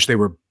 I just wish they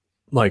were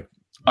like.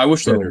 I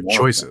wish there were more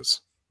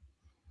choices.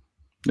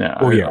 Yeah.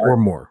 Or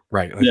more,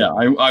 right?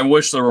 I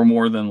wish there were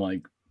more than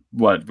like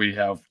what we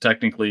have.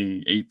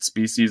 Technically, 8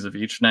 species of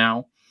each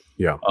now.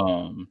 Yeah.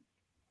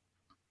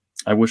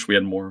 I wish we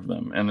had more of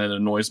them, and it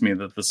annoys me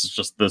that this is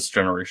just this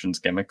generation's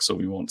gimmick, so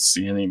we won't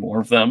see any more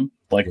of them.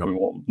 Like we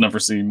will never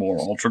see more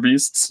Ultra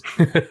Beasts.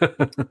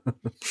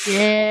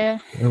 Yeah,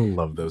 I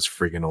love those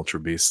freaking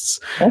Ultra Beasts.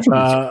 Ultra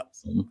Beasts are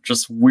awesome.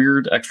 Just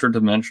weird,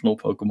 extra-dimensional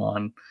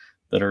Pokemon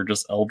that are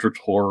just eldritch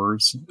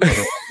horrors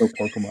for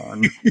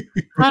Pokemon.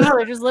 I know,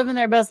 they're just living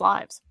their best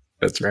lives.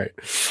 That's right.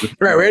 All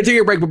right, we're going to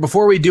take a break, but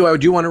before we do, I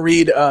do want to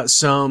read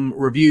some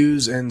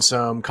reviews and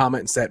some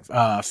comments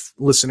that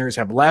listeners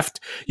have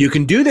left. You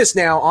can do this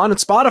now on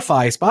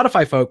Spotify.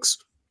 Spotify, folks,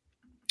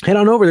 head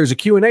on over. There's a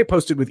Q&A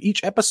posted with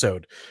each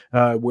episode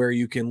where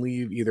you can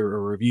leave either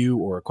a review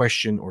or a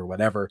question or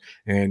whatever,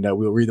 and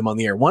we'll read them on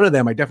the air. One of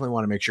them I definitely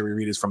want to make sure we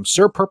read is from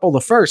Sir Purple the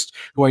First,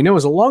 who I know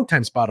is a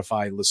longtime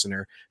Spotify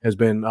listener, has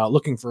been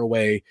looking for a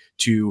way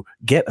to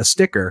get a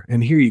sticker,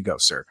 and here you go,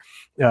 sir.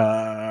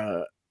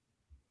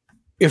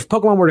 If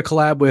Pokemon were to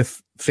collab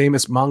with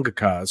famous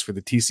mangakas for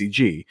the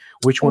TCG,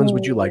 which ones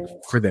would you like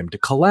for them to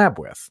collab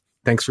with?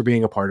 Thanks for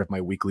being a part of my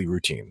weekly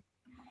routine.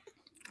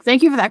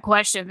 Thank you for that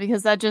question,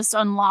 because that just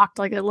unlocked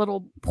like a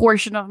little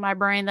portion of my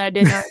brain that I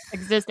didn't know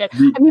existed.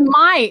 I mean,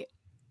 my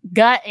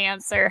gut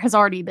answer has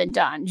already been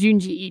done.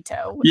 Junji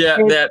Ito. Yeah,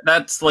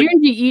 that's like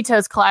Junji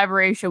Ito's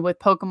collaboration with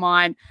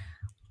Pokemon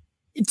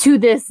to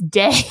this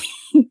day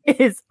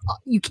is,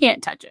 you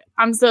can't touch it.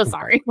 I'm so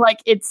sorry. Like,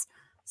 it's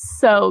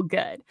so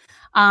good.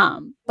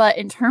 But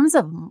in terms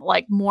of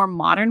like more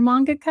modern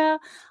mangaka,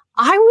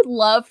 I would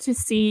love to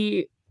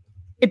see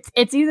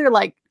it's either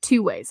like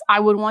 2 ways.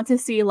 I would want to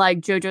see like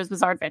JoJo's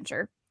Bizarre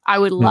Adventure. I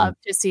would love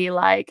to see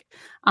like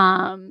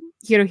Hirohiko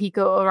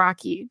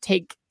Araki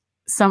take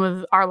some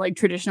of our like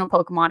traditional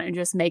Pokemon and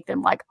just make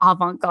them like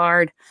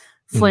avant-garde,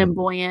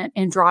 flamboyant,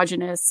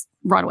 androgynous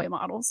runway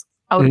models.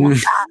 I would want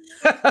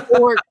that.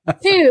 Or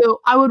 2,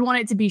 I would want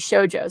it to be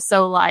shoujo,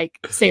 so like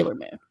Sailor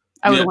Moon.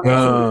 I would want it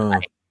to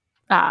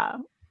be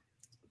like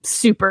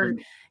super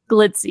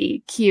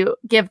glitzy, cute.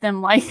 Give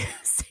them like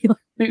Sailor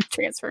Moon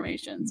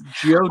transformations.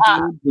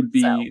 Geodude would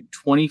be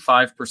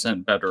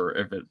 25% better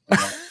if it.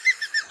 I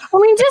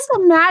mean, just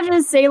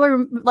imagine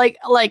Sailor like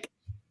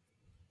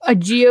a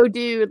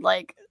Geodude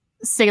like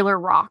Sailor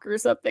Rock or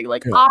something.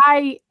 Like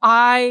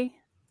I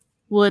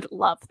would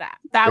love that.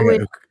 That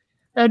would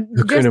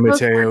Hakuna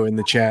Mateo in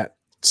the chat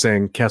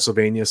saying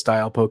Castlevania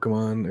style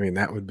Pokemon. I mean,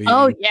 that would be.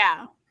 Oh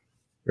yeah.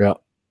 Yeah.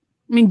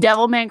 I mean,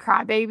 Devilman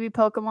Crybaby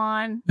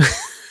Pokemon.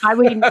 I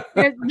mean,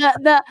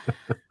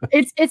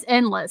 it's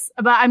endless.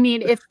 But I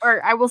mean,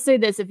 I will say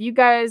this: if you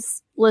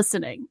guys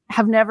listening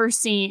have never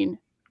seen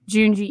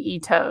Junji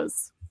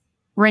Ito's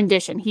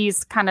rendition,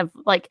 he's kind of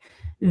like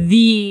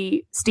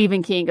the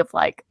Stephen King of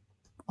like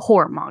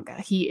horror manga.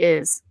 He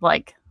is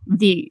like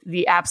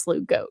the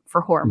absolute goat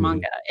for horror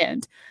manga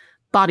and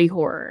body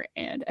horror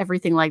and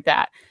everything like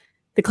that.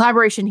 The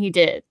collaboration he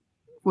did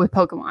with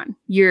Pokemon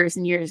years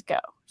and years ago,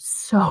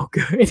 so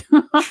good.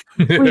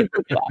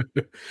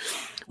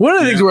 One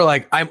of the things where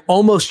like I'm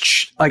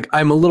almost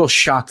I'm a little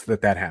shocked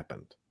that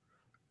happened.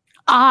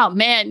 Oh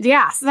man,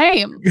 yeah,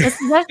 same.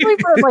 Especially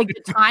for like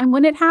the time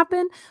when it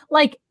happened.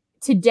 Like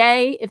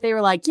today, if they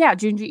were like, yeah,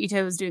 Junji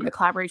Ito is doing the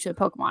collaboration with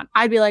Pokemon,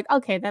 I'd be like,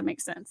 okay, that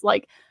makes sense.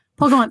 Like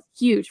Pokemon's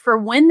huge. For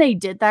when they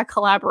did that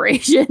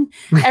collaboration,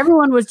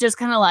 everyone was just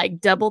kind of like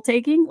double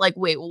taking. Like,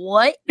 wait,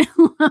 what?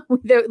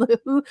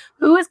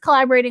 Who is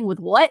collaborating with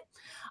what?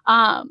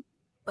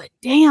 But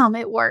damn,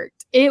 it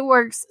worked. It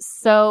works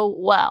so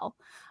well.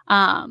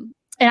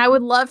 And I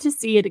would love to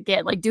see it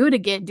again. Like, do it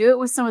again. Do it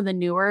with some of the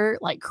newer,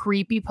 like,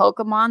 creepy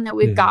Pokemon that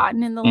we've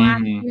gotten in the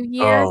last few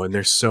years. Oh, and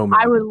there's so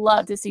many. I would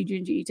love to see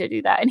Junji Ito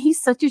do that. And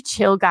he's such a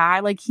chill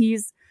guy. Like,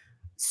 he's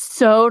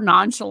so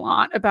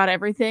nonchalant about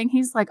everything.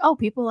 He's like, oh,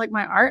 people like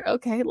my art.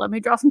 Okay, let me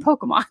draw some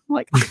Pokemon.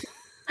 Like,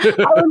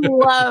 I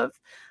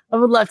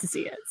would love to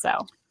see it.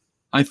 So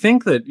I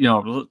think that,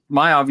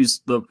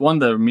 the one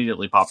that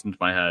immediately popped into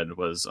my head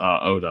was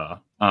Oda,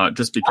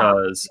 just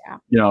because,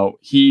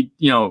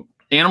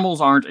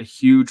 animals aren't a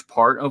huge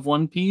part of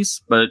One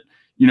Piece, but,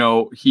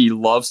 he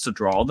loves to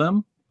draw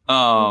them.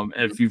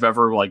 If you've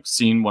ever like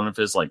seen one of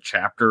his like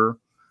chapter,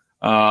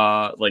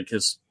 like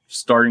his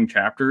starting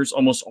chapters,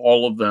 almost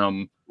all of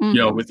them,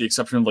 with the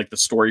exception of like the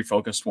story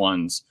focused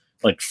ones,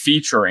 like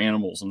feature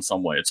animals in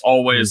some way. It's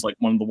always like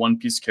one of the One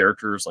Piece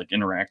characters like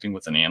interacting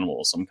with an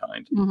animal of some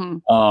kind.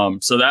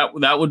 So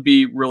that would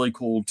be really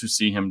cool to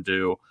see him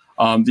do.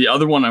 The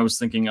other one I was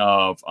thinking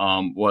of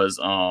was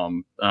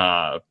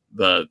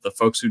the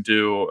folks who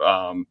do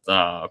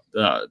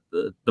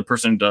the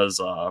person who does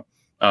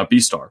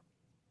Beastar.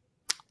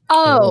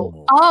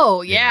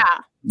 Oh yeah.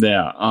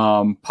 Yeah,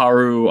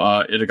 Paru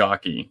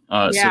Itagaki.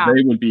 So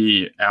they would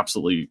be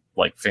absolutely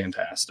like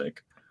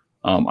fantastic.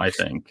 I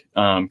think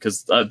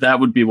because that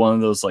would be one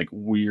of those like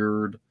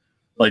weird,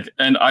 like,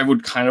 and I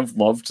would kind of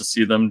love to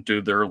see them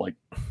do their like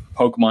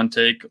Pokemon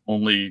take,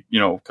 only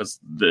because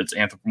it's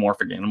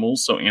anthropomorphic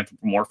animals, so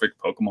anthropomorphic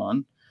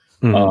Pokemon.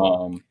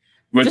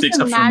 With Just the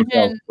exception imagine, of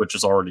Miguel, which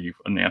is already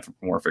an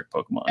anthropomorphic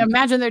Pokemon.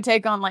 Imagine their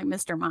take on like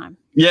Mr. Mime.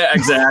 Yeah,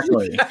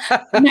 exactly.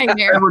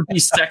 Nightmare. That would be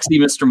sexy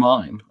Mr.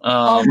 Mime.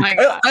 Oh my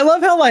god! I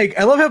love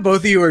how both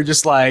of you are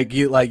just like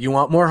you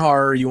want more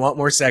horror, you want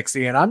more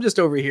sexy, and I'm just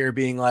over here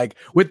being like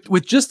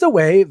with just the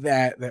way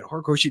that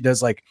Horikoshi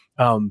does like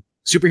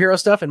superhero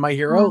stuff in My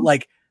Hero,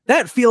 like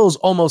that feels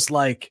almost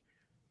like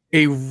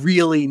a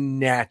really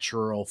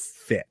natural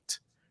fit,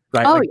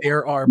 right?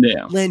 There are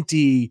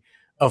plenty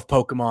of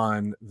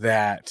Pokemon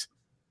that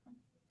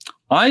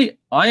I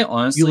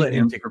honestly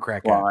am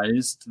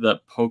surprised that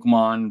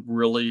Pokemon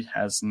really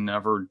has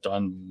never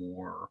done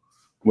more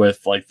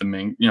with like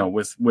the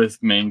with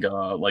manga,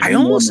 like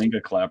more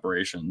manga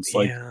collaborations.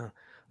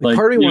 Like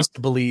part of me wants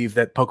to believe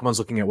that Pokemon's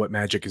looking at what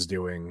Magic is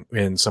doing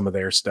in some of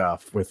their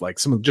stuff with like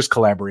some of just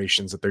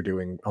collaborations that they're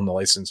doing on the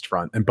licensed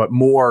front, but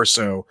more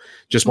so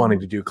just wanting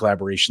to do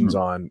collaborations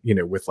on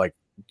with like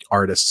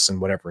artists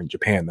and whatever in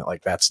Japan that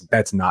like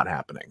that's not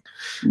happening.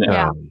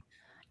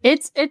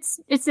 It's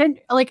in,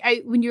 like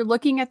when you're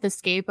looking at the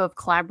scape of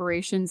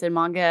collaborations in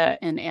manga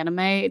and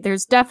anime,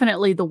 there's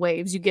definitely the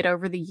waves you get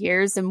over the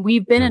years, and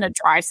we've been in a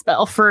dry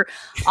spell for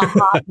a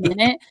hot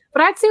minute.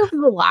 But I'd say over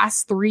the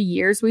last 3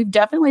 years, we've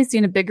definitely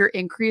seen a bigger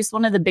increase.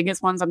 One of the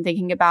biggest ones I'm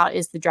thinking about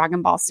is the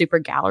Dragon Ball Super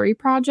Gallery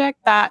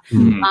project that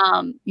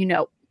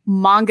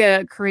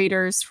manga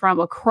creators from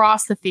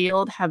across the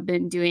field have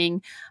been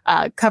doing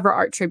cover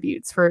art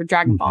tributes for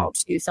Dragon Ball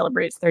to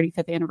celebrate its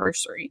 35th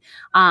anniversary.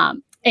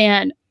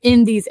 And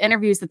in these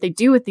interviews that they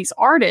do with these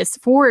artists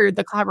for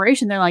the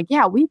collaboration, they're like,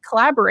 yeah, we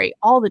collaborate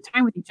all the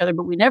time with each other,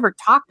 but we never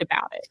talked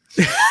about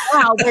it.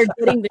 Now they're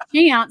getting the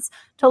chance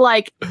to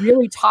like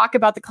really talk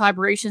about the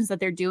collaborations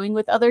that they're doing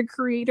with other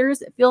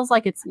creators. It feels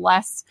like it's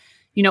less,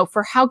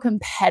 for how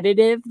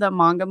competitive the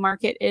manga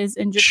market is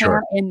in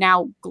Japan and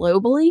now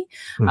globally.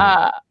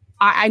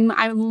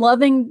 I'm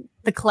loving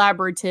the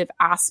collaborative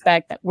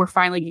aspect that we're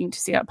finally getting to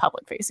see on a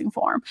public facing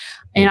form.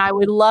 And I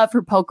would love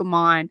for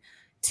Pokemon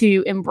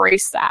to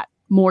embrace that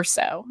more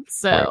so.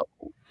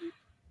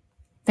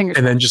 Fingers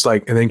and then just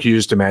like, and then can you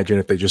just imagine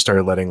if they just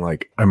started letting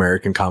like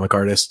American comic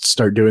artists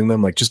start doing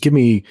them? Like, just give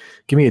me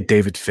a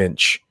David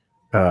Finch,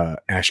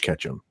 Ash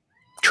Ketchum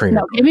trainer.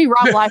 No, give me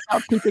Rob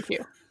Liefeld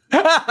Pikachu.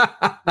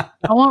 I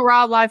want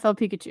Rob Liefeld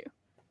Pikachu.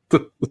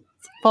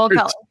 Full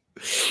color.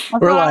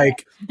 We're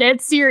like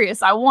dead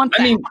serious. I want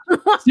that. I mean,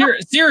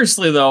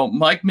 seriously though,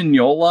 Mike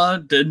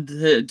Mignola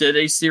did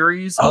a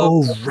series.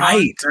 Oh,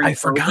 right. I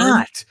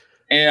forgot.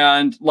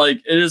 And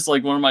like, it is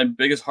like one of my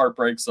biggest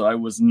heartbreaks that I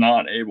was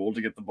not able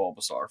to get the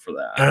Bulbasaur for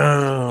that.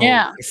 Oh,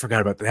 yeah. I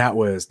forgot about that.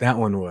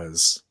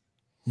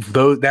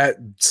 That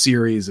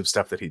series of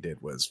stuff that he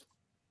did was,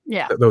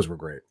 those were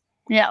great.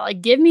 Yeah.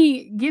 Like, give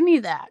me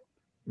that.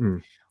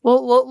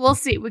 We'll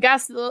see.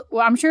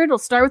 I'm sure it'll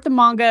start with the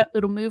manga.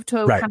 It'll move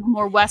to a kind of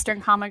more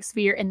Western comic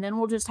sphere, and then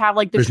we'll just have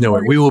like there's no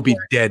way we will be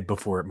dead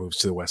before it moves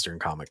to the Western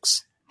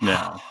comics.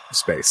 Yeah,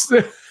 space.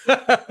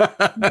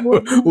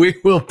 We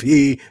will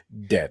be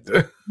dead.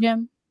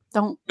 Jim,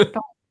 don't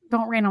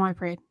rain on my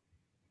parade.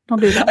 Don't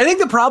do that. I think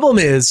the problem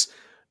is,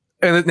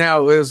 and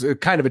now it was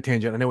kind of a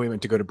tangent. I know we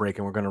meant to go to break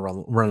and we're going to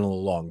run a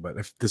little long, but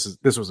if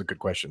this was a good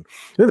question.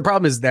 I think the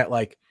problem is that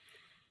like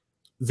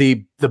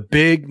the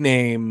big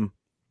name,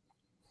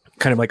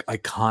 kind of like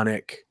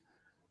iconic,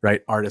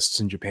 right, artists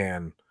in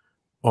Japan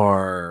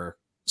are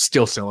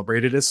still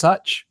celebrated as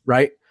such,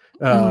 right?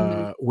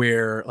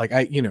 Where like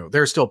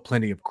there are still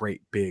plenty of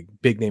great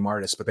big name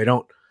artists, but they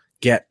don't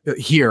get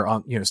here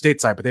on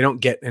stateside, but they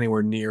don't get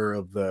anywhere near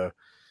of the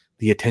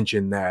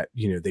attention that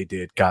they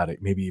did got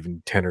it maybe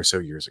even 10 or so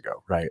years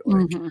ago, right?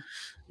 Like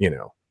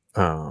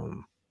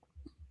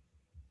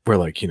where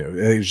like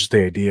it's just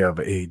the idea of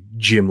a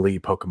Jim Lee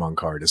Pokemon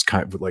card is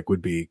kind of like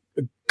would be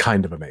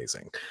kind of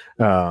amazing,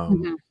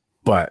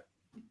 but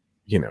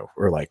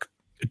or like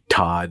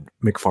Todd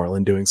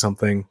McFarlane doing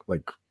something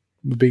like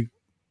would be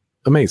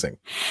amazing.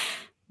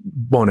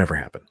 Won't ever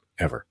happen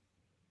ever,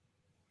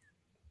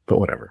 but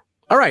whatever.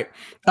 All right,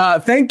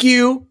 thank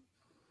you,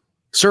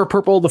 Sir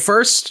Purple the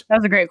First. That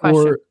was a great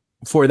question.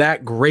 For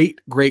that great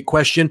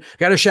question.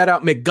 Got to shout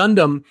out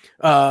McGundam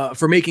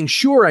for making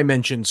sure I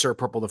mentioned Sir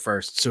Purple the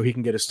First so he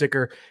can get a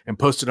sticker and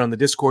post it on the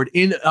Discord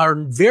in our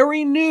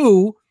very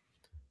new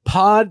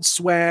Pod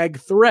Swag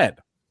thread,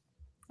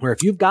 where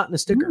if you've gotten a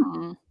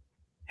sticker,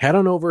 head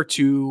on over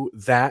to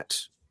that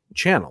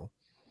channel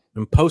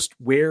and post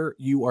where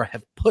you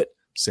have put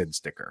said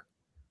sticker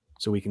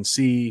so we can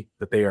see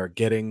that they are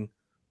getting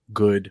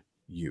good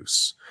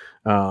use.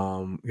 We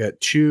got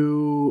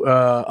two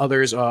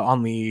others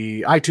on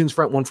the iTunes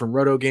front, one from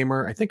Roto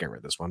Gamer. I think I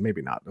read this one,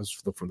 maybe not. It was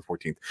from the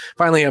 14th.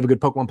 Finally, I have a good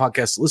Pokemon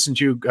podcast to listen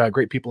to.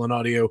 Great people in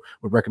audio,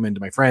 would recommend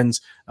to my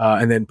friends.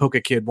 And then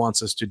Poke Kid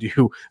wants us to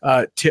do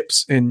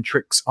tips and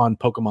tricks on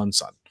Pokemon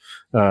Sun.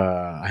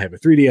 I have a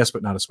 3DS,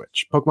 but not a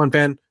Switch. Pokemon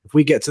fan, if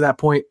we get to that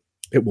point,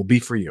 it will be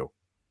for you.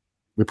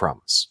 We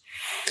promise.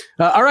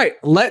 All right,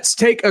 let's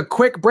take a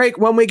quick break.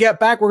 When we get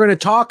back, we're going to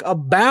talk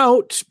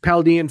about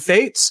Paldean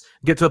Fates,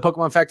 get to the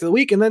Pokemon Fact of the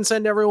Week, and then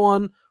send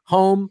everyone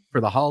home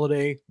for the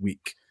holiday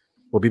week.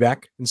 We'll be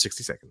back in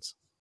 60 seconds.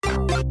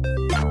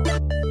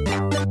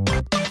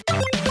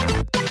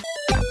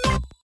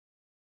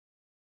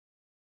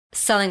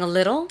 Selling a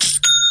little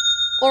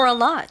or a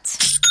lot?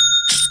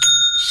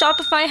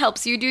 Shopify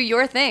helps you do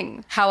your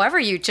thing, however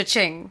you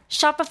cha-ching.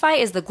 Shopify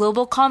is the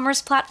global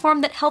commerce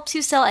platform that helps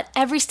you sell at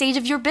every stage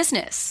of your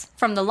business.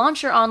 From the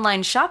launch your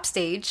online shop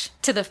stage,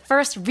 to the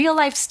first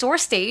real-life store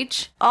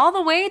stage, all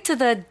the way to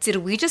the did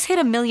we just hit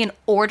 1 million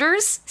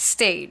orders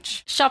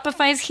stage.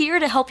 Shopify is here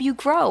to help you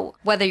grow.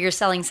 Whether you're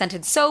selling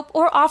scented soap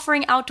or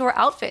offering outdoor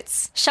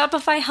outfits,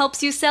 Shopify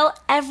helps you sell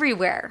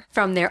everywhere.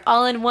 From their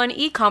all-in-one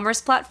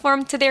e-commerce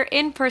platform to their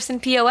in-person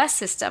POS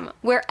system,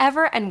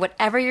 wherever and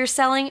whatever you're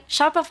selling,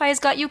 Shopify's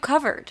got you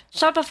covered.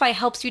 Shopify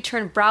helps you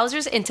turn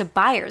browsers into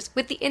buyers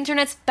with the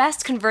internet's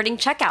best converting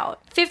checkout.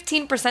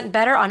 15%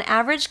 better on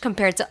average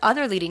compared to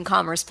other leading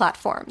commerce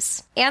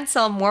platforms. And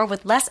sell more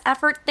with less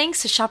effort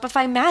thanks to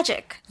Shopify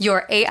Magic,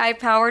 your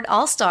AI-powered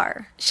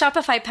all-star.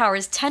 Shopify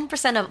powers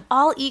 10% of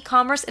all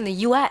e-commerce in the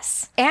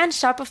US. And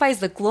Shopify is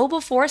the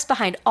global force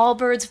behind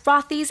Allbirds,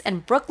 Rothy's,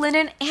 and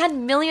Brooklinen,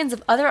 and millions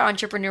of other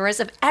entrepreneurs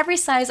of every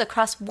size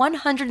across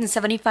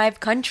 175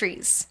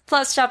 countries.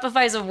 Plus,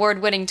 Shopify's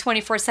award-winning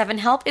 24/7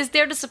 help is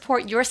there to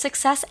support your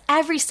success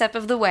every step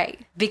of the way.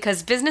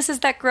 Because businesses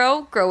that grow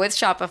with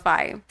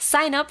Shopify.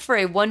 Sign up for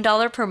a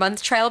 $1 per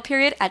month trial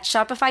period at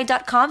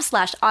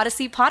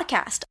shopify.com/Odyssey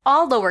Podcast,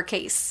 all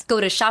lowercase. Go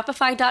to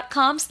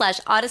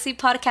shopify.com/Odyssey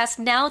Podcast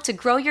now to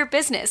grow your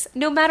business,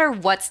 no matter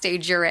what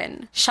stage you're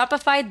in.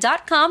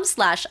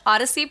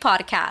 Shopify.com/Odyssey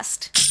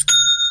Podcast.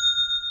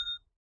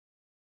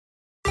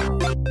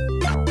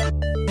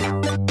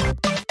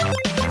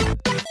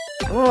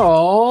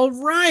 All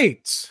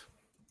right.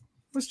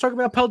 Let's talk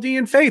about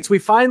Paldean Fates. We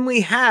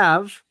finally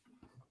have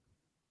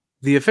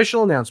the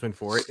official announcement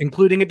for it,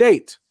 including a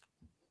date.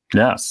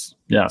 Yes.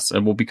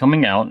 It will be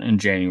coming out in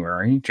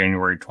January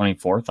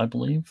 24th, I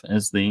believe,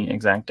 is the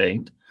exact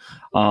date.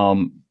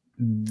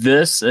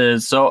 This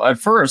is so. At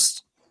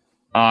first,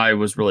 I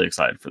was really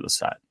excited for the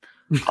set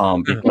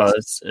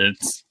because it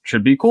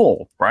should be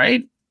cool,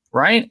 right?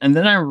 And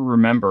then I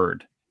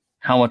remembered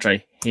how much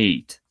I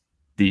hate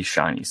these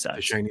shiny sets.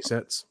 The shiny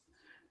sets.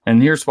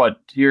 And here's why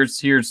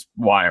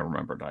I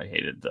remembered I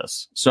hated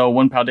this. So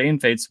when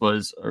Paldean Fates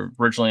was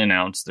originally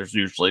announced, there's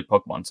usually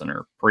Pokemon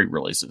Center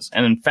pre-releases.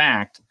 And in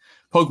fact,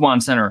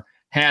 Pokemon Center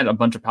had a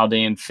bunch of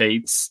Paldean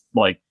Fates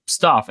like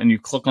stuff, and you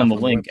click on the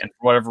link, and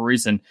for whatever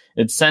reason,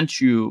 it sent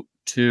you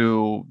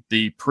to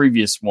the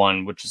previous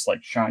one, which is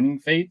like Shining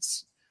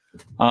Fates,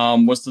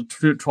 was the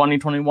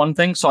 2021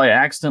 thing. So I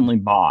accidentally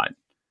bought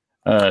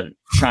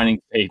Shining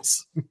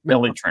Fates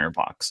Elite Trainer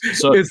box.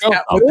 So is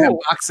that what that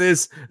box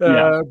is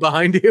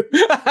behind you?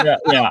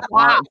 yeah.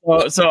 Wow.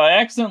 So I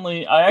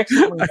accidentally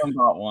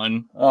got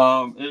one.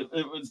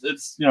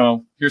 It's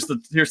here's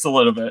the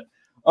lid of it.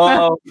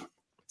 So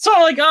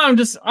I'm like, I'm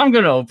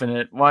gonna open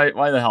it.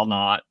 Why the hell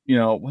not?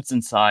 What's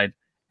inside?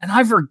 And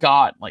I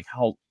forgot like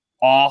how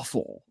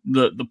awful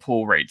the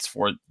pull rates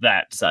for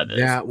that set is.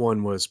 That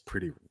one was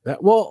pretty.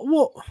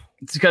 Well,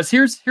 it's because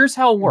here's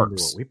how it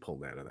works. We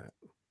pulled out of that.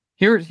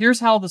 Here's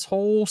how this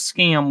whole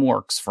scam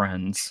works,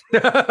 friends.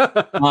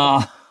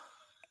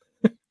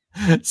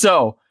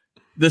 So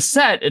the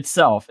set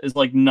itself is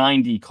like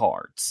 90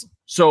 cards.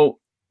 So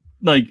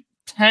like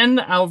 10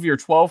 out of your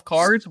 12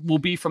 cards will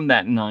be from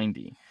that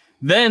 90.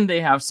 Then they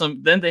have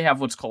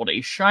what's called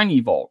a shiny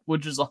vault,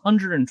 which is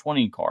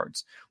 120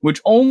 cards,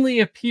 which only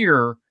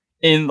appear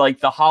in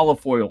like the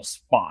holofoil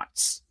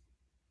spots.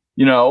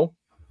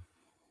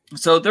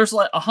 So there's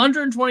like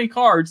 120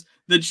 cards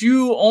that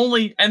you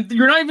only, and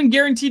you're not even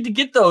guaranteed to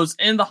get those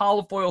in the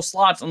holofoil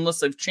slots unless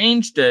they've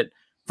changed it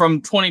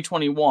from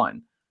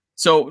 2021.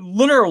 So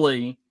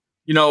literally,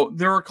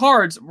 there are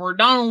cards where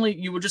not only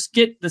you would just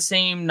get the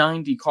same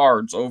 90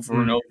 cards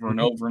over and over and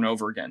over and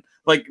over again.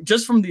 Like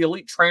just from the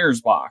Elite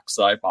Trainers box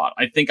that I bought,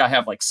 I think I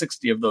have like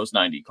 60 of those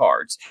 90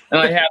 cards. And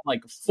I had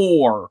like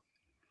 4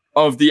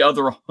 of the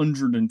other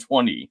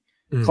 120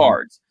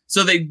 cards.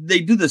 So they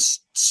do this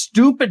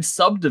stupid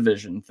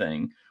subdivision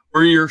thing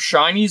where your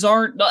shinies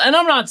aren't, and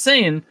I'm not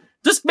saying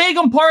just make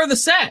them part of the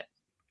set.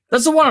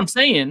 That's what I'm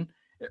saying.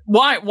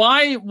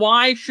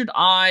 Why should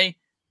I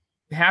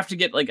have to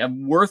get like a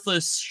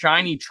worthless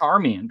shiny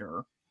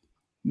Charmander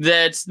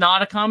that's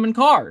not a common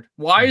card?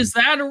 Why is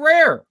that a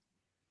rare?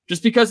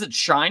 Just because it's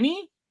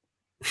shiny?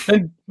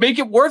 Then make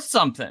it worth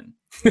something.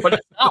 But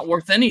it's not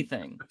worth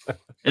anything.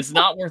 It's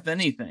not worth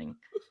anything.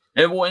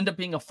 It will end up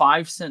being a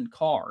 5-cent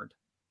card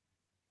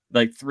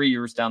like 3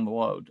 years down the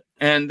road.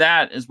 And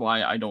that is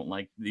why I don't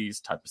like these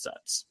type of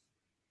sets.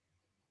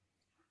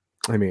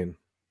 I mean,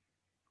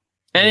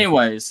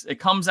 anyways, it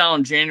comes out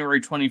on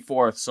January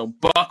 24th, so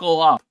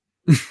buckle up.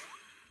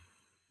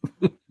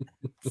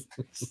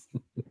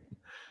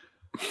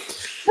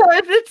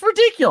 It's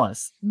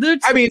ridiculous.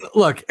 I mean,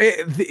 look,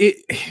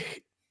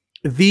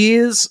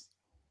 these,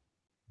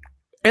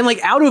 and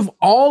like out of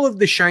all of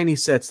the shiny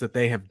sets that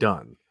they have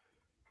done,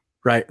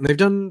 right? And they've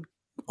done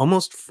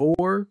almost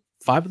 4-5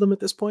 of them at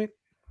this point.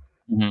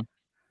 Mm-hmm.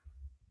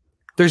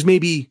 There's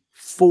maybe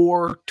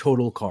 4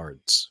 total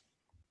cards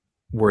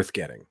worth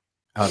getting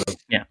out of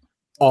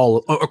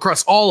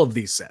across all of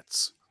these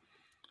sets.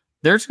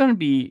 There's going to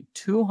be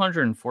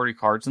 240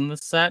 cards in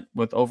this set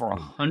with over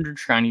 100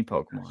 shiny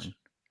Pokemon.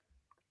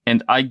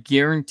 And I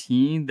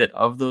guarantee that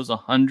of those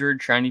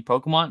 100 shiny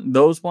Pokemon,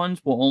 those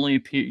ones will only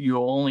appear,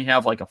 you'll only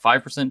have like a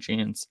 5%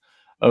 chance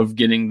of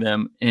getting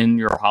them in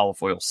your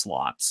holofoil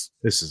slots.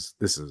 This is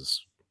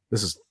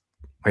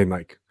I mean,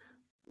 like,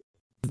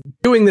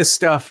 doing this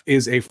stuff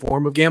is a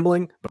form of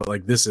gambling, but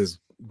like this is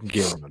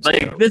gambling.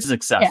 Like, this is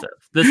excessive. Yeah.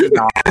 This is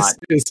not.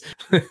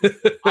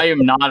 I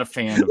am not a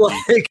fan of look,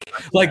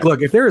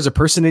 if there is a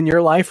person in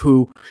your life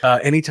who,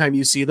 anytime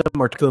you see them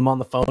or talk to them on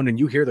the phone and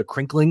you hear the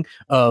crinkling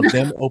of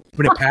them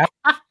open a pack,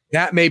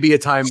 that may be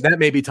time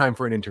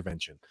for an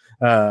intervention.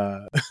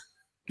 Like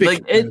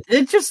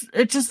it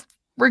just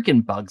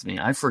freaking bugs me.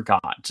 I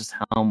forgot just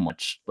how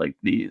much like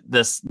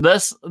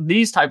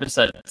these type of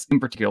sets in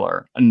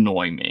particular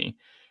annoy me.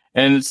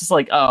 And it's just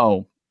like,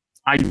 oh,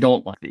 I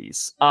don't like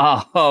these.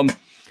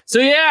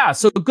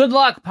 So good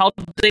luck,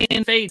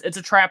 Paldean Fates. It's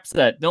a trap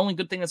set. The only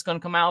good thing that's going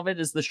to come out of it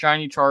is the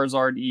shiny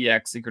Charizard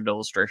EX Secret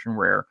Illustration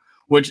Rare,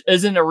 which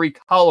isn't a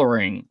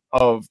recoloring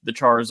of the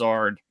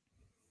Charizard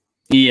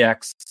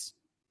EX,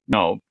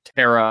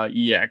 Terra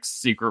EX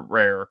Secret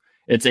Rare.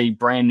 It's a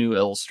brand new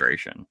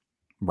illustration.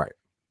 Right.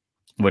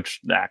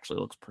 Which actually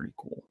looks pretty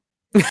cool.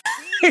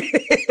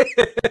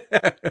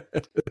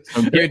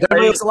 It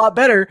definitely looks a lot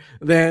better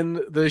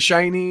than the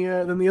shiny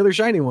than the other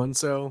shiny one,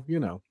 so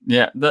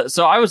yeah,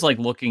 so I was like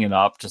looking it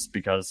up just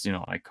because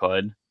I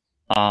could,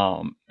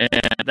 and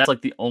that's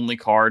like the only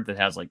card that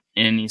has like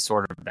any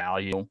sort of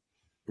value,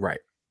 right?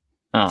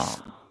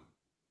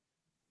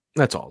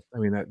 That's all. I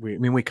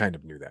mean we kind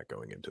of knew that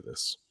going into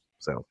this,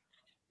 so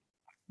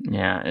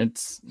yeah,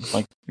 it's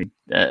like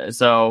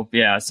so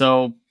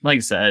like I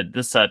said,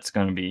 this set's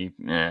gonna be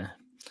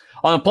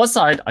On the plus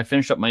side, I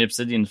finished up my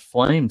Obsidian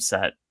Flame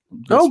set.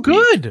 Oh,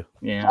 good.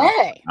 Yeah.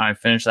 Hey. I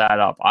finished that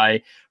up.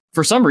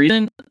 For some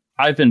reason,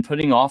 I've been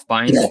putting off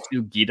buying the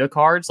 2 Gita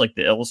cards, like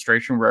the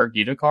illustration rare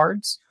Gita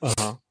cards.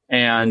 Uh-huh.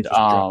 And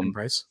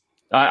price.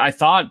 I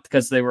thought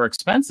because they were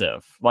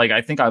expensive. Like,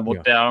 I think I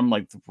looked at them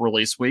like the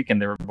release week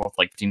and they were both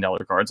like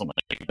 $15 cards. I'm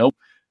like, nope.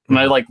 And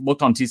I like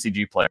looked on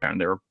TCG Player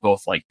and they were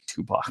both like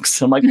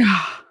 $2. I'm like,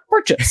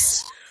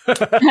 purchase.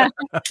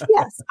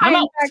 Yes, I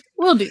in fact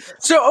will do this.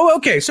 So,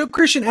 okay. So,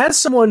 Christian, as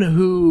someone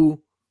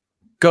who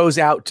goes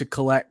out to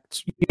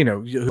collect,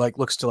 who like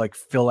looks to like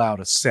fill out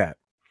a set,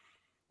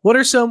 what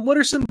are some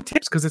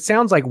tips? Because it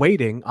sounds like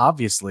waiting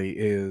obviously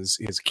is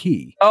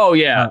key. Oh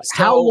yeah.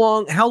 How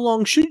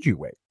long should you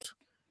wait?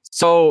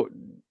 So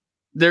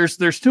there's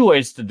two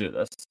ways to do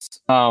this.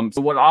 So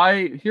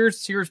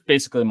here's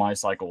basically my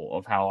cycle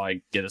of how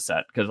I get a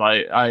set, because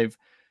I've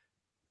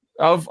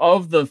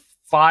of the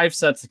 5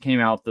 sets that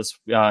came out this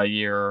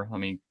year. Let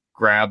me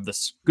grab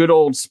this good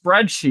old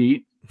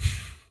spreadsheet.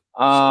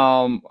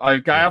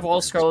 I have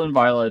all Scarlet and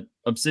Violet.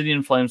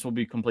 Obsidian Flames will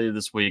be completed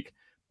this week.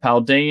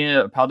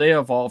 Paldea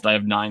Evolved, I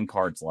have 9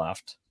 cards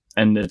left,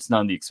 and it's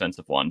none of the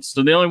expensive ones.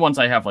 So the only ones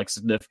I have like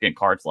significant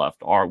cards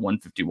left are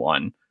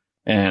 151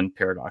 and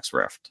Paradox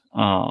Rift.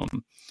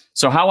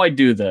 So how I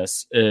do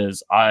this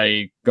is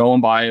I go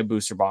and buy a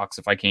booster box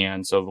if I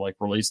can. So like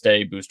release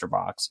day booster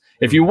box.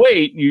 If you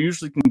wait, you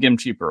usually can get them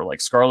cheaper. Like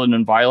Scarlet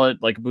and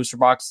Violet, like a booster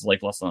box is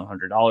like less than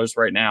 $100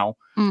 right now.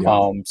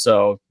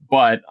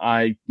 But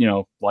I,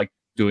 like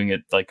doing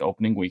it like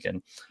opening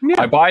weekend.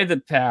 I buy the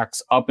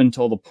packs up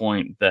until the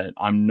point that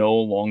I'm no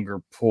longer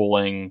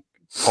pulling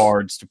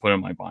cards to put in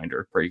my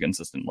binder pretty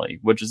consistently,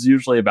 which is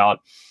usually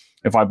about,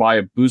 if I buy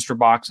a booster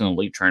box and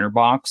elite trainer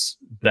box,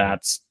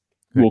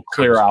 will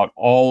clear out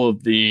all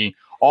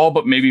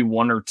but maybe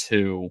 1 or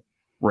 2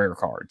 rare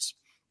cards.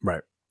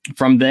 Right.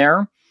 From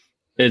there,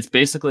 it's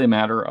basically a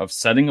matter of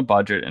setting a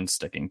budget and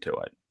sticking to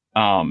it.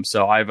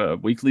 So I have a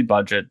weekly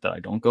budget that I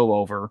don't go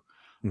over.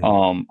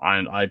 And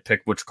I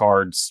pick which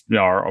cards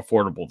are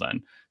affordable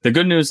then. The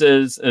good news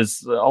is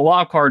a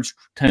lot of cards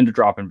tend to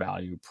drop in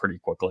value pretty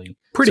quickly.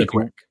 Pretty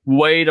quick.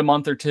 Wait a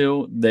month or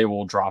 2, they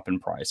will drop in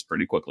price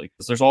pretty quickly,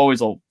 because there's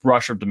always a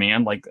rush of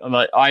demand. Like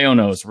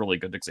Iono is a really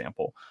good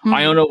example.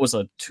 Iono was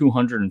a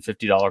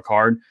 $250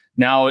 card.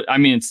 Now, I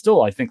mean, it's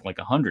still, I think, like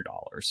 $100,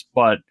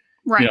 but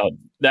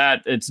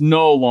that it's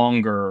no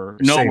longer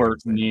nowhere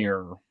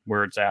near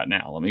where it's at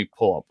now. Let me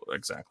pull up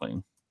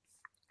exactly.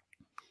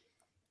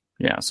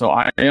 Yeah, so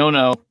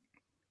Iono,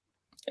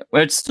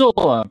 it's still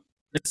a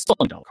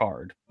 $1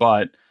 card,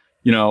 but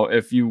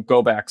if you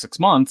go back 6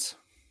 months,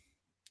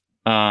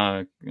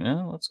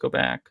 let's go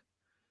back.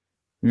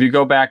 If you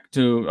go back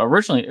to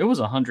originally, it was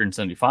a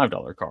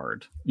 $175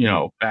 card.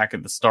 Back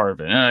at the start of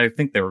it, and I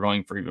think they were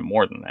going for even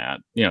more than that.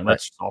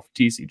 That's just off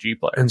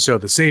TCG Player, and so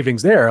the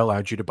savings there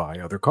allowed you to buy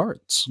other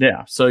cards.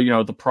 Yeah, so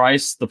the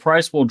price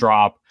will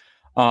drop.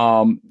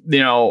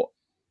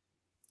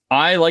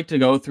 I like to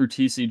go through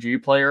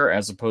TCG Player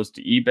as opposed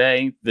to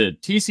eBay. The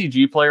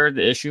TCG Player,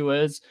 the issue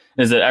is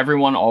that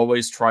everyone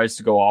always tries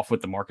to go off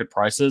with the market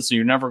prices, so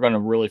you're never going to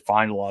really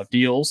find a lot of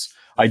deals.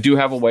 I do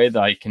have a way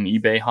that I can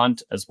eBay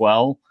hunt as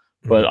well,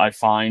 but I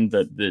find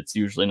that it's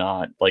usually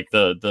not like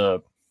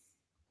the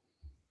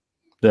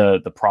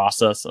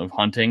process of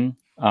hunting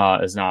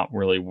is not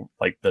really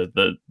like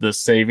the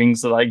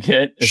savings that I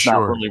get is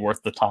not really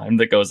worth the time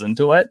that goes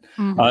into it.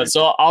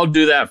 So I'll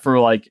do that for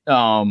like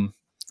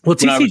well,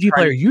 TCG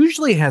Player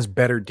usually has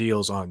better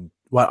deals on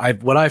what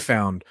I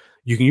found.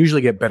 You can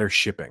usually get better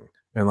shipping,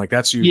 and like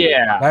that's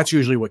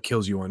usually what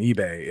kills you on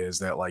eBay is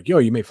that like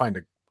you may find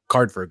a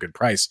card for a good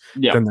price,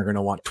 then they're going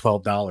to want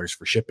 $12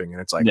 for shipping,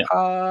 and it's like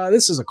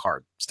this is a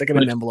card. Stick it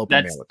in an envelope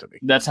and mail it to me.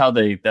 That's how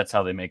they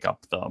make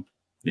up the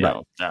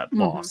that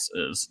loss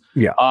is.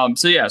 And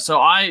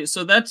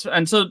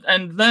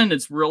then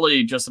it's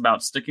really just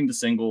about sticking to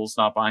singles,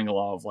 not buying a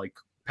lot of like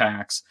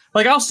packs.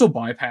 Like I'll still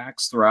buy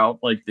packs throughout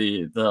like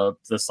the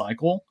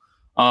cycle,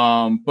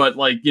 but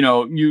like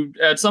you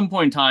at some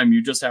point in time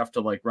you just have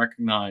to like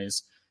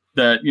recognize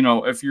that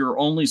if you're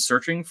only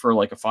searching for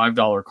like a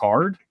 $5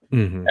 card,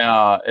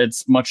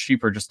 it's much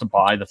cheaper just to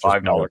buy the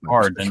 $5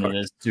 card than it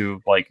is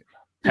to like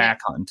pack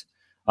hunt,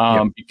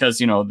 because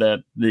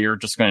that you're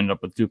just going to end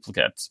up with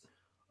duplicates.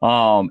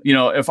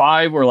 If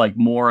I were like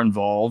more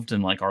involved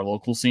in like our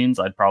local scenes,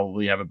 I'd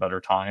probably have a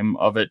better time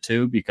of it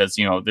too, because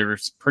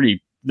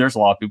there's a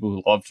lot of people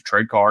who love to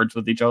trade cards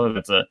with each other.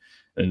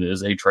 It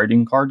is a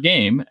trading card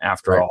game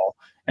after all.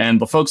 And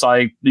the folks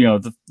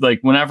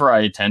whenever I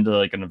attend to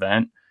like an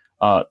event,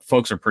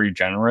 folks are pretty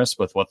generous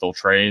with what they'll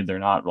trade. They're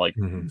not like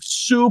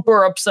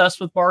super obsessed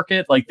with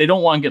market. Like they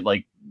don't want to get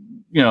like,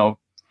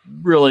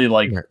 really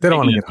like they don't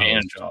want to get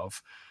advantage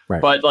of.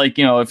 Right. But like,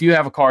 if you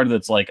have a card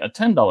that's like a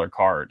 $10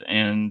 card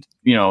and,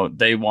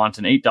 they want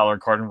an $8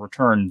 card in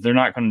return, they're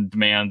not going to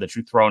demand that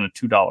you throw in a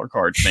 $2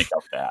 card to make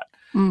up that.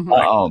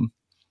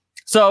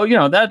 So,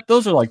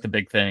 those are like the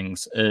big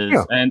things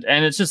and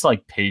it's just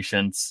like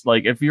patience.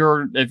 Like if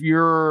you're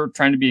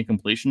trying to be a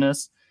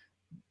completionist,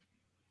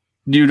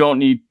 you don't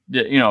need,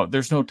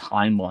 there's no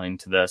timeline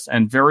to this.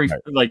 And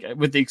like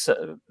with the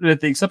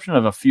exception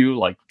of a few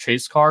like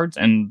chase cards,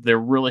 and there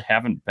really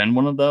haven't been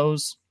one of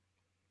those,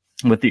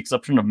 with the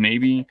exception of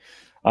maybe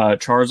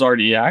Charizard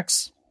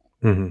EX.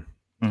 And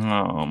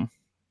I'm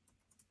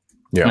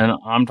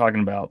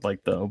talking about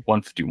like the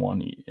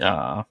 151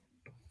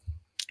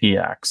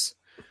 EX.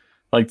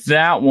 Like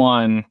that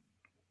one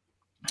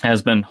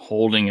has been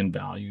holding in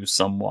value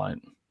somewhat.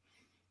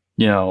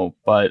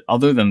 But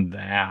other than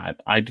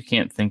that, I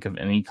can't think of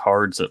any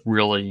cards that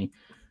really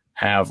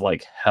have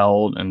like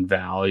held and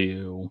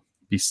value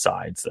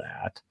besides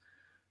that.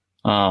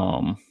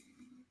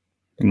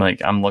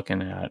 Like I'm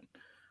looking at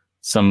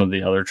some of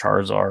the other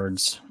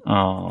Charizards,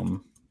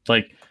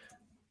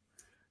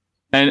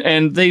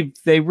 and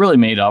they really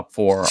made up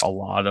for a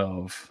lot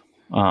of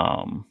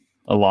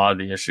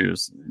the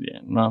issues. Yeah,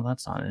 no,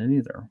 that's not it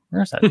either.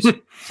 Where's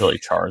that silly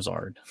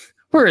Charizard?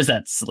 Where is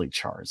that silly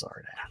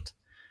Charizard at?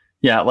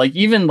 Yeah, like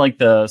even like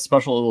the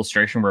special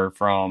illustration word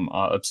from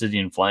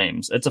Obsidian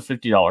Flames. It's a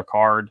 $50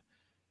 card,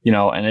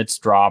 and it's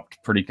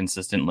dropped pretty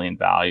consistently in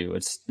value.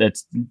 It's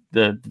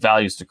the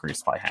value's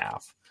decreased by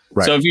half.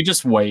 Right. So if you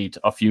just wait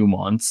a few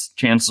months,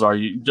 chances are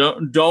you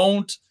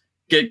don't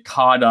get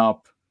caught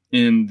up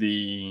in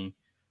the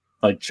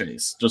like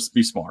chase. Just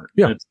be smart.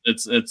 Yeah,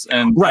 it's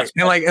and right.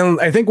 And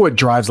I think what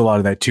drives a lot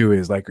of that too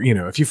is like,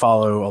 if you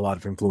follow a lot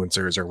of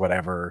influencers or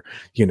whatever,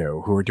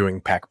 who are doing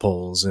pack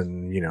pulls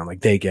and,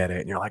 like they get it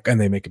and you're like, and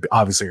they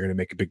obviously you're going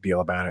to make a big deal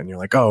about it. And you're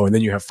like, oh, and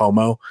then you have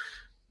FOMO.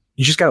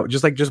 You just got to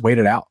just wait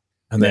it out.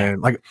 And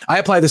then like I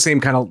apply the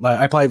same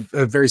I apply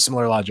a very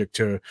similar logic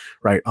to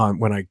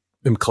when I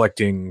am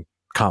collecting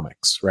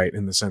comics, right?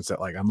 In the sense that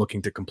like I'm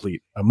looking to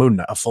complete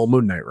a full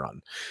Moon Knight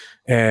run.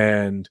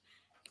 And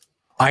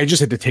I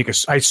just had to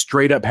I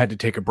straight up had to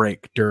take a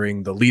break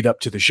during the lead up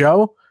to the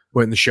show,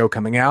 when the show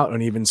coming out,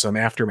 and even some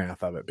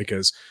aftermath of it,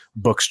 because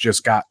books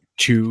just got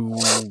too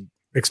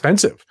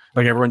expensive.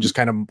 Like everyone just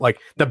kind of like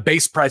the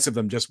base price of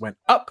them just went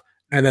up,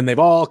 and then they've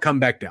all come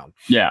back down.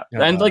 Yeah.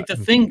 And like the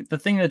thing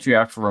that you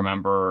have to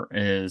remember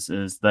is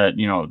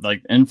that,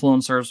 like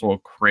influencers will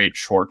create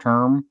short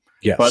term.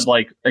 Yes. But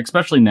like,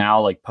 especially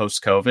now, like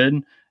post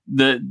COVID,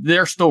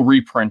 they're still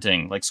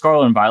reprinting. Like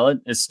Scarlet and Violet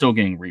is still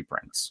getting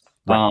reprints.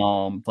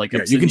 Right.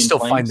 You can still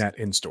find that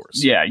in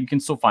stores. Yeah, you can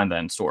still find that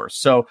in stores.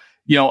 So,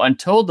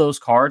 until those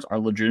cards are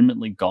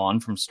legitimately gone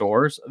from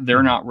stores,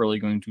 they're not really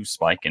going to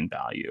spike in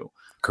value.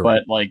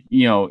 Correct. But like,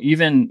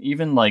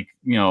 even like,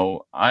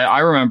 I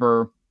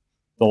remember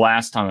the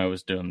last time I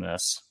was doing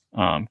this.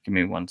 Give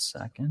me 1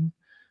 second.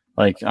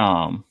 Like,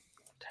 Tapu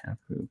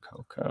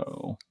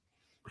Koko.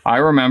 I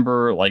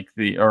remember like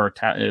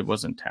it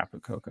wasn't Tapu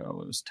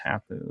Koko, it was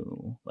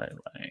Tapu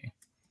Lele.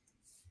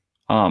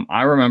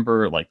 I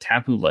remember like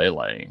Tapu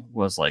Lele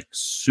was like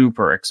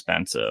super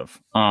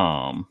expensive.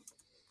 And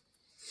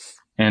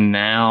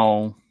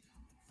now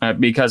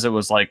because it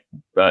was like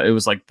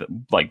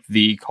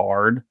the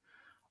card.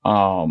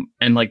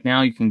 And like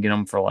now you can get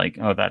them for like,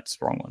 oh, that's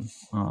the wrong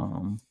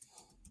one.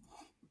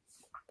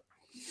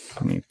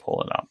 Let me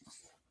pull it up.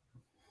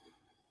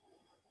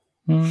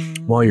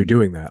 While you're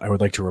doing that, I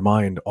would like to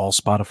remind all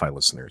Spotify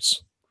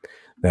listeners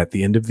that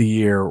the end of the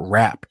year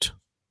Wrapped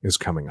is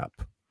coming up.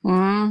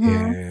 Mm-hmm.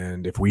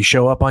 And if we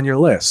show up on your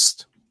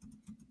list,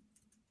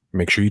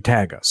 make sure you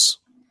tag us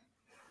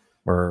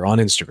or on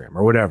Instagram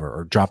or whatever,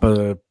 or drop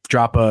a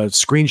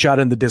screenshot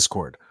in the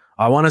Discord.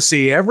 I want to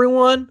see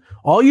everyone,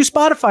 all you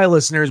Spotify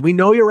listeners. We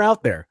know you're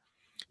out there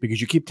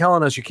because you keep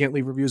telling us you can't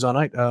leave reviews on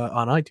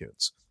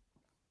iTunes.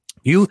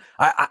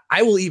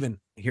 I will even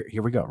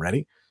here we go.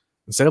 Ready?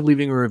 Instead of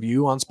leaving a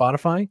review on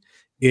Spotify,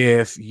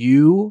 if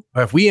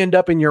we end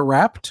up in your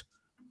Wrapped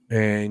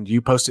and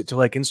you post it to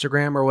like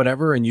Instagram or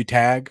whatever, and you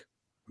tag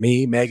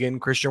me, Megan,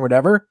 Christian,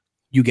 whatever,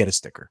 you get a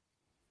sticker.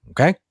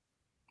 Okay?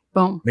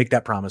 Boom. Make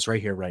that promise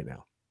right here, right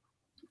now.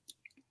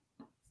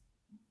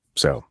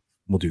 So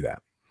we'll do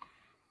that.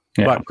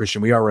 Yeah. But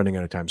Christian, we are running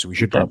out of time, so we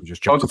should probably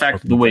just jump to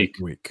Fact of the week.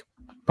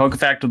 Poke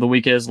Fact of the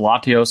week is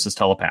Latios is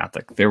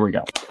telepathic. There we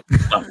go.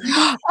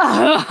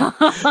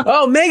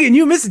 Oh, Megan,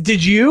 you missed it.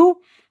 Did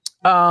you?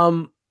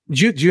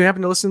 Did you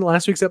happen to listen to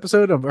last week's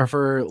episode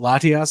for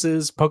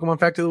Latias's Pokemon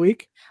Fact of the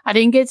Week? I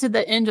didn't get to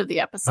the end of the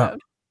episode.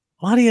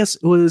 Latias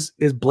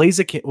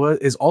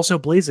is also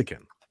Blaziken.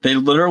 They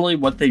literally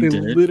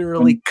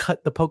literally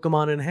cut the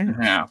Pokemon in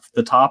half.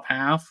 The top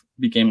half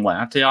became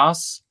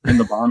Latias, and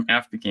the bottom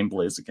half became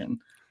Blaziken.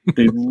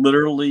 They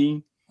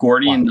literally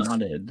Gordian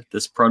knotted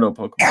this proto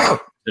Pokemon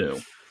too.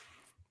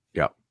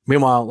 Yeah.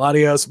 Meanwhile,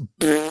 Latias.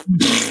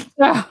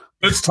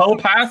 It's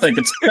telepathic.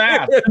 It's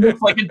fast.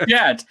 It's like a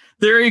jet.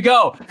 There you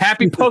go.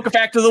 Happy Poke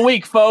Fact of the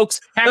week,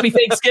 folks. Happy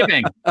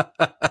Thanksgiving.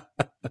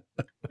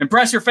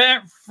 Impress your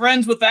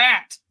friends with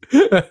that.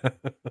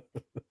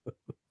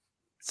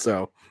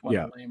 So,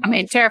 yeah. I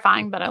mean,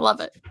 terrifying, but I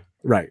love it.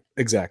 Right.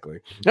 Exactly.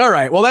 All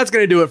right. Well, that's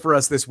going to do it for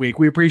us this week.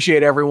 We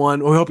appreciate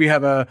everyone. We hope you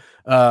have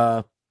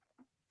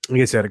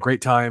like I said, a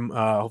great time.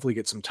 Hopefully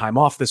get some time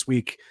off this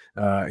week.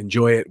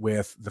 Enjoy it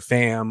with the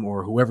fam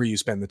or whoever you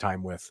spend the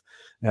time with,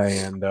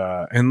 and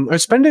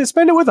spend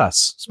it with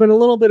us. Spend a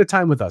little bit of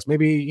time with us.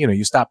 Maybe,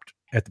 you stopped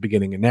at the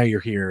beginning and now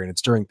you're here and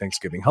it's during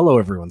Thanksgiving. Hello,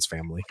 everyone's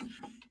family.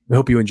 I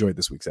hope you enjoyed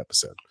this week's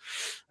episode.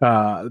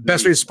 The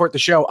best way to support the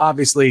show,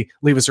 obviously,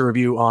 leave us a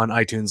review on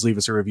iTunes, leave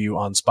us a review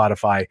on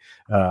Spotify.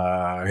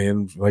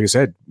 And like I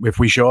said, if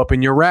we show up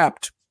and you're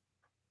Wrapped,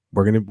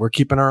 we're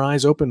keeping our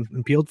eyes open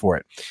and peeled for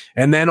it.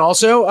 And then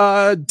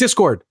also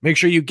Discord. Make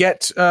sure you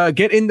get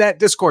in that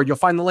Discord. You'll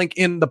find the link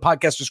in the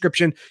podcast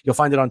description. You'll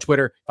find it on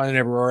Twitter, find it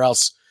everywhere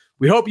else.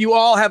 We hope you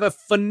all have a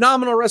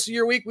phenomenal rest of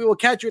your week. We will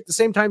catch you at the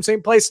same time,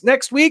 same place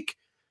next week.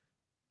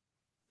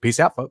 Peace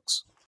out,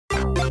 folks.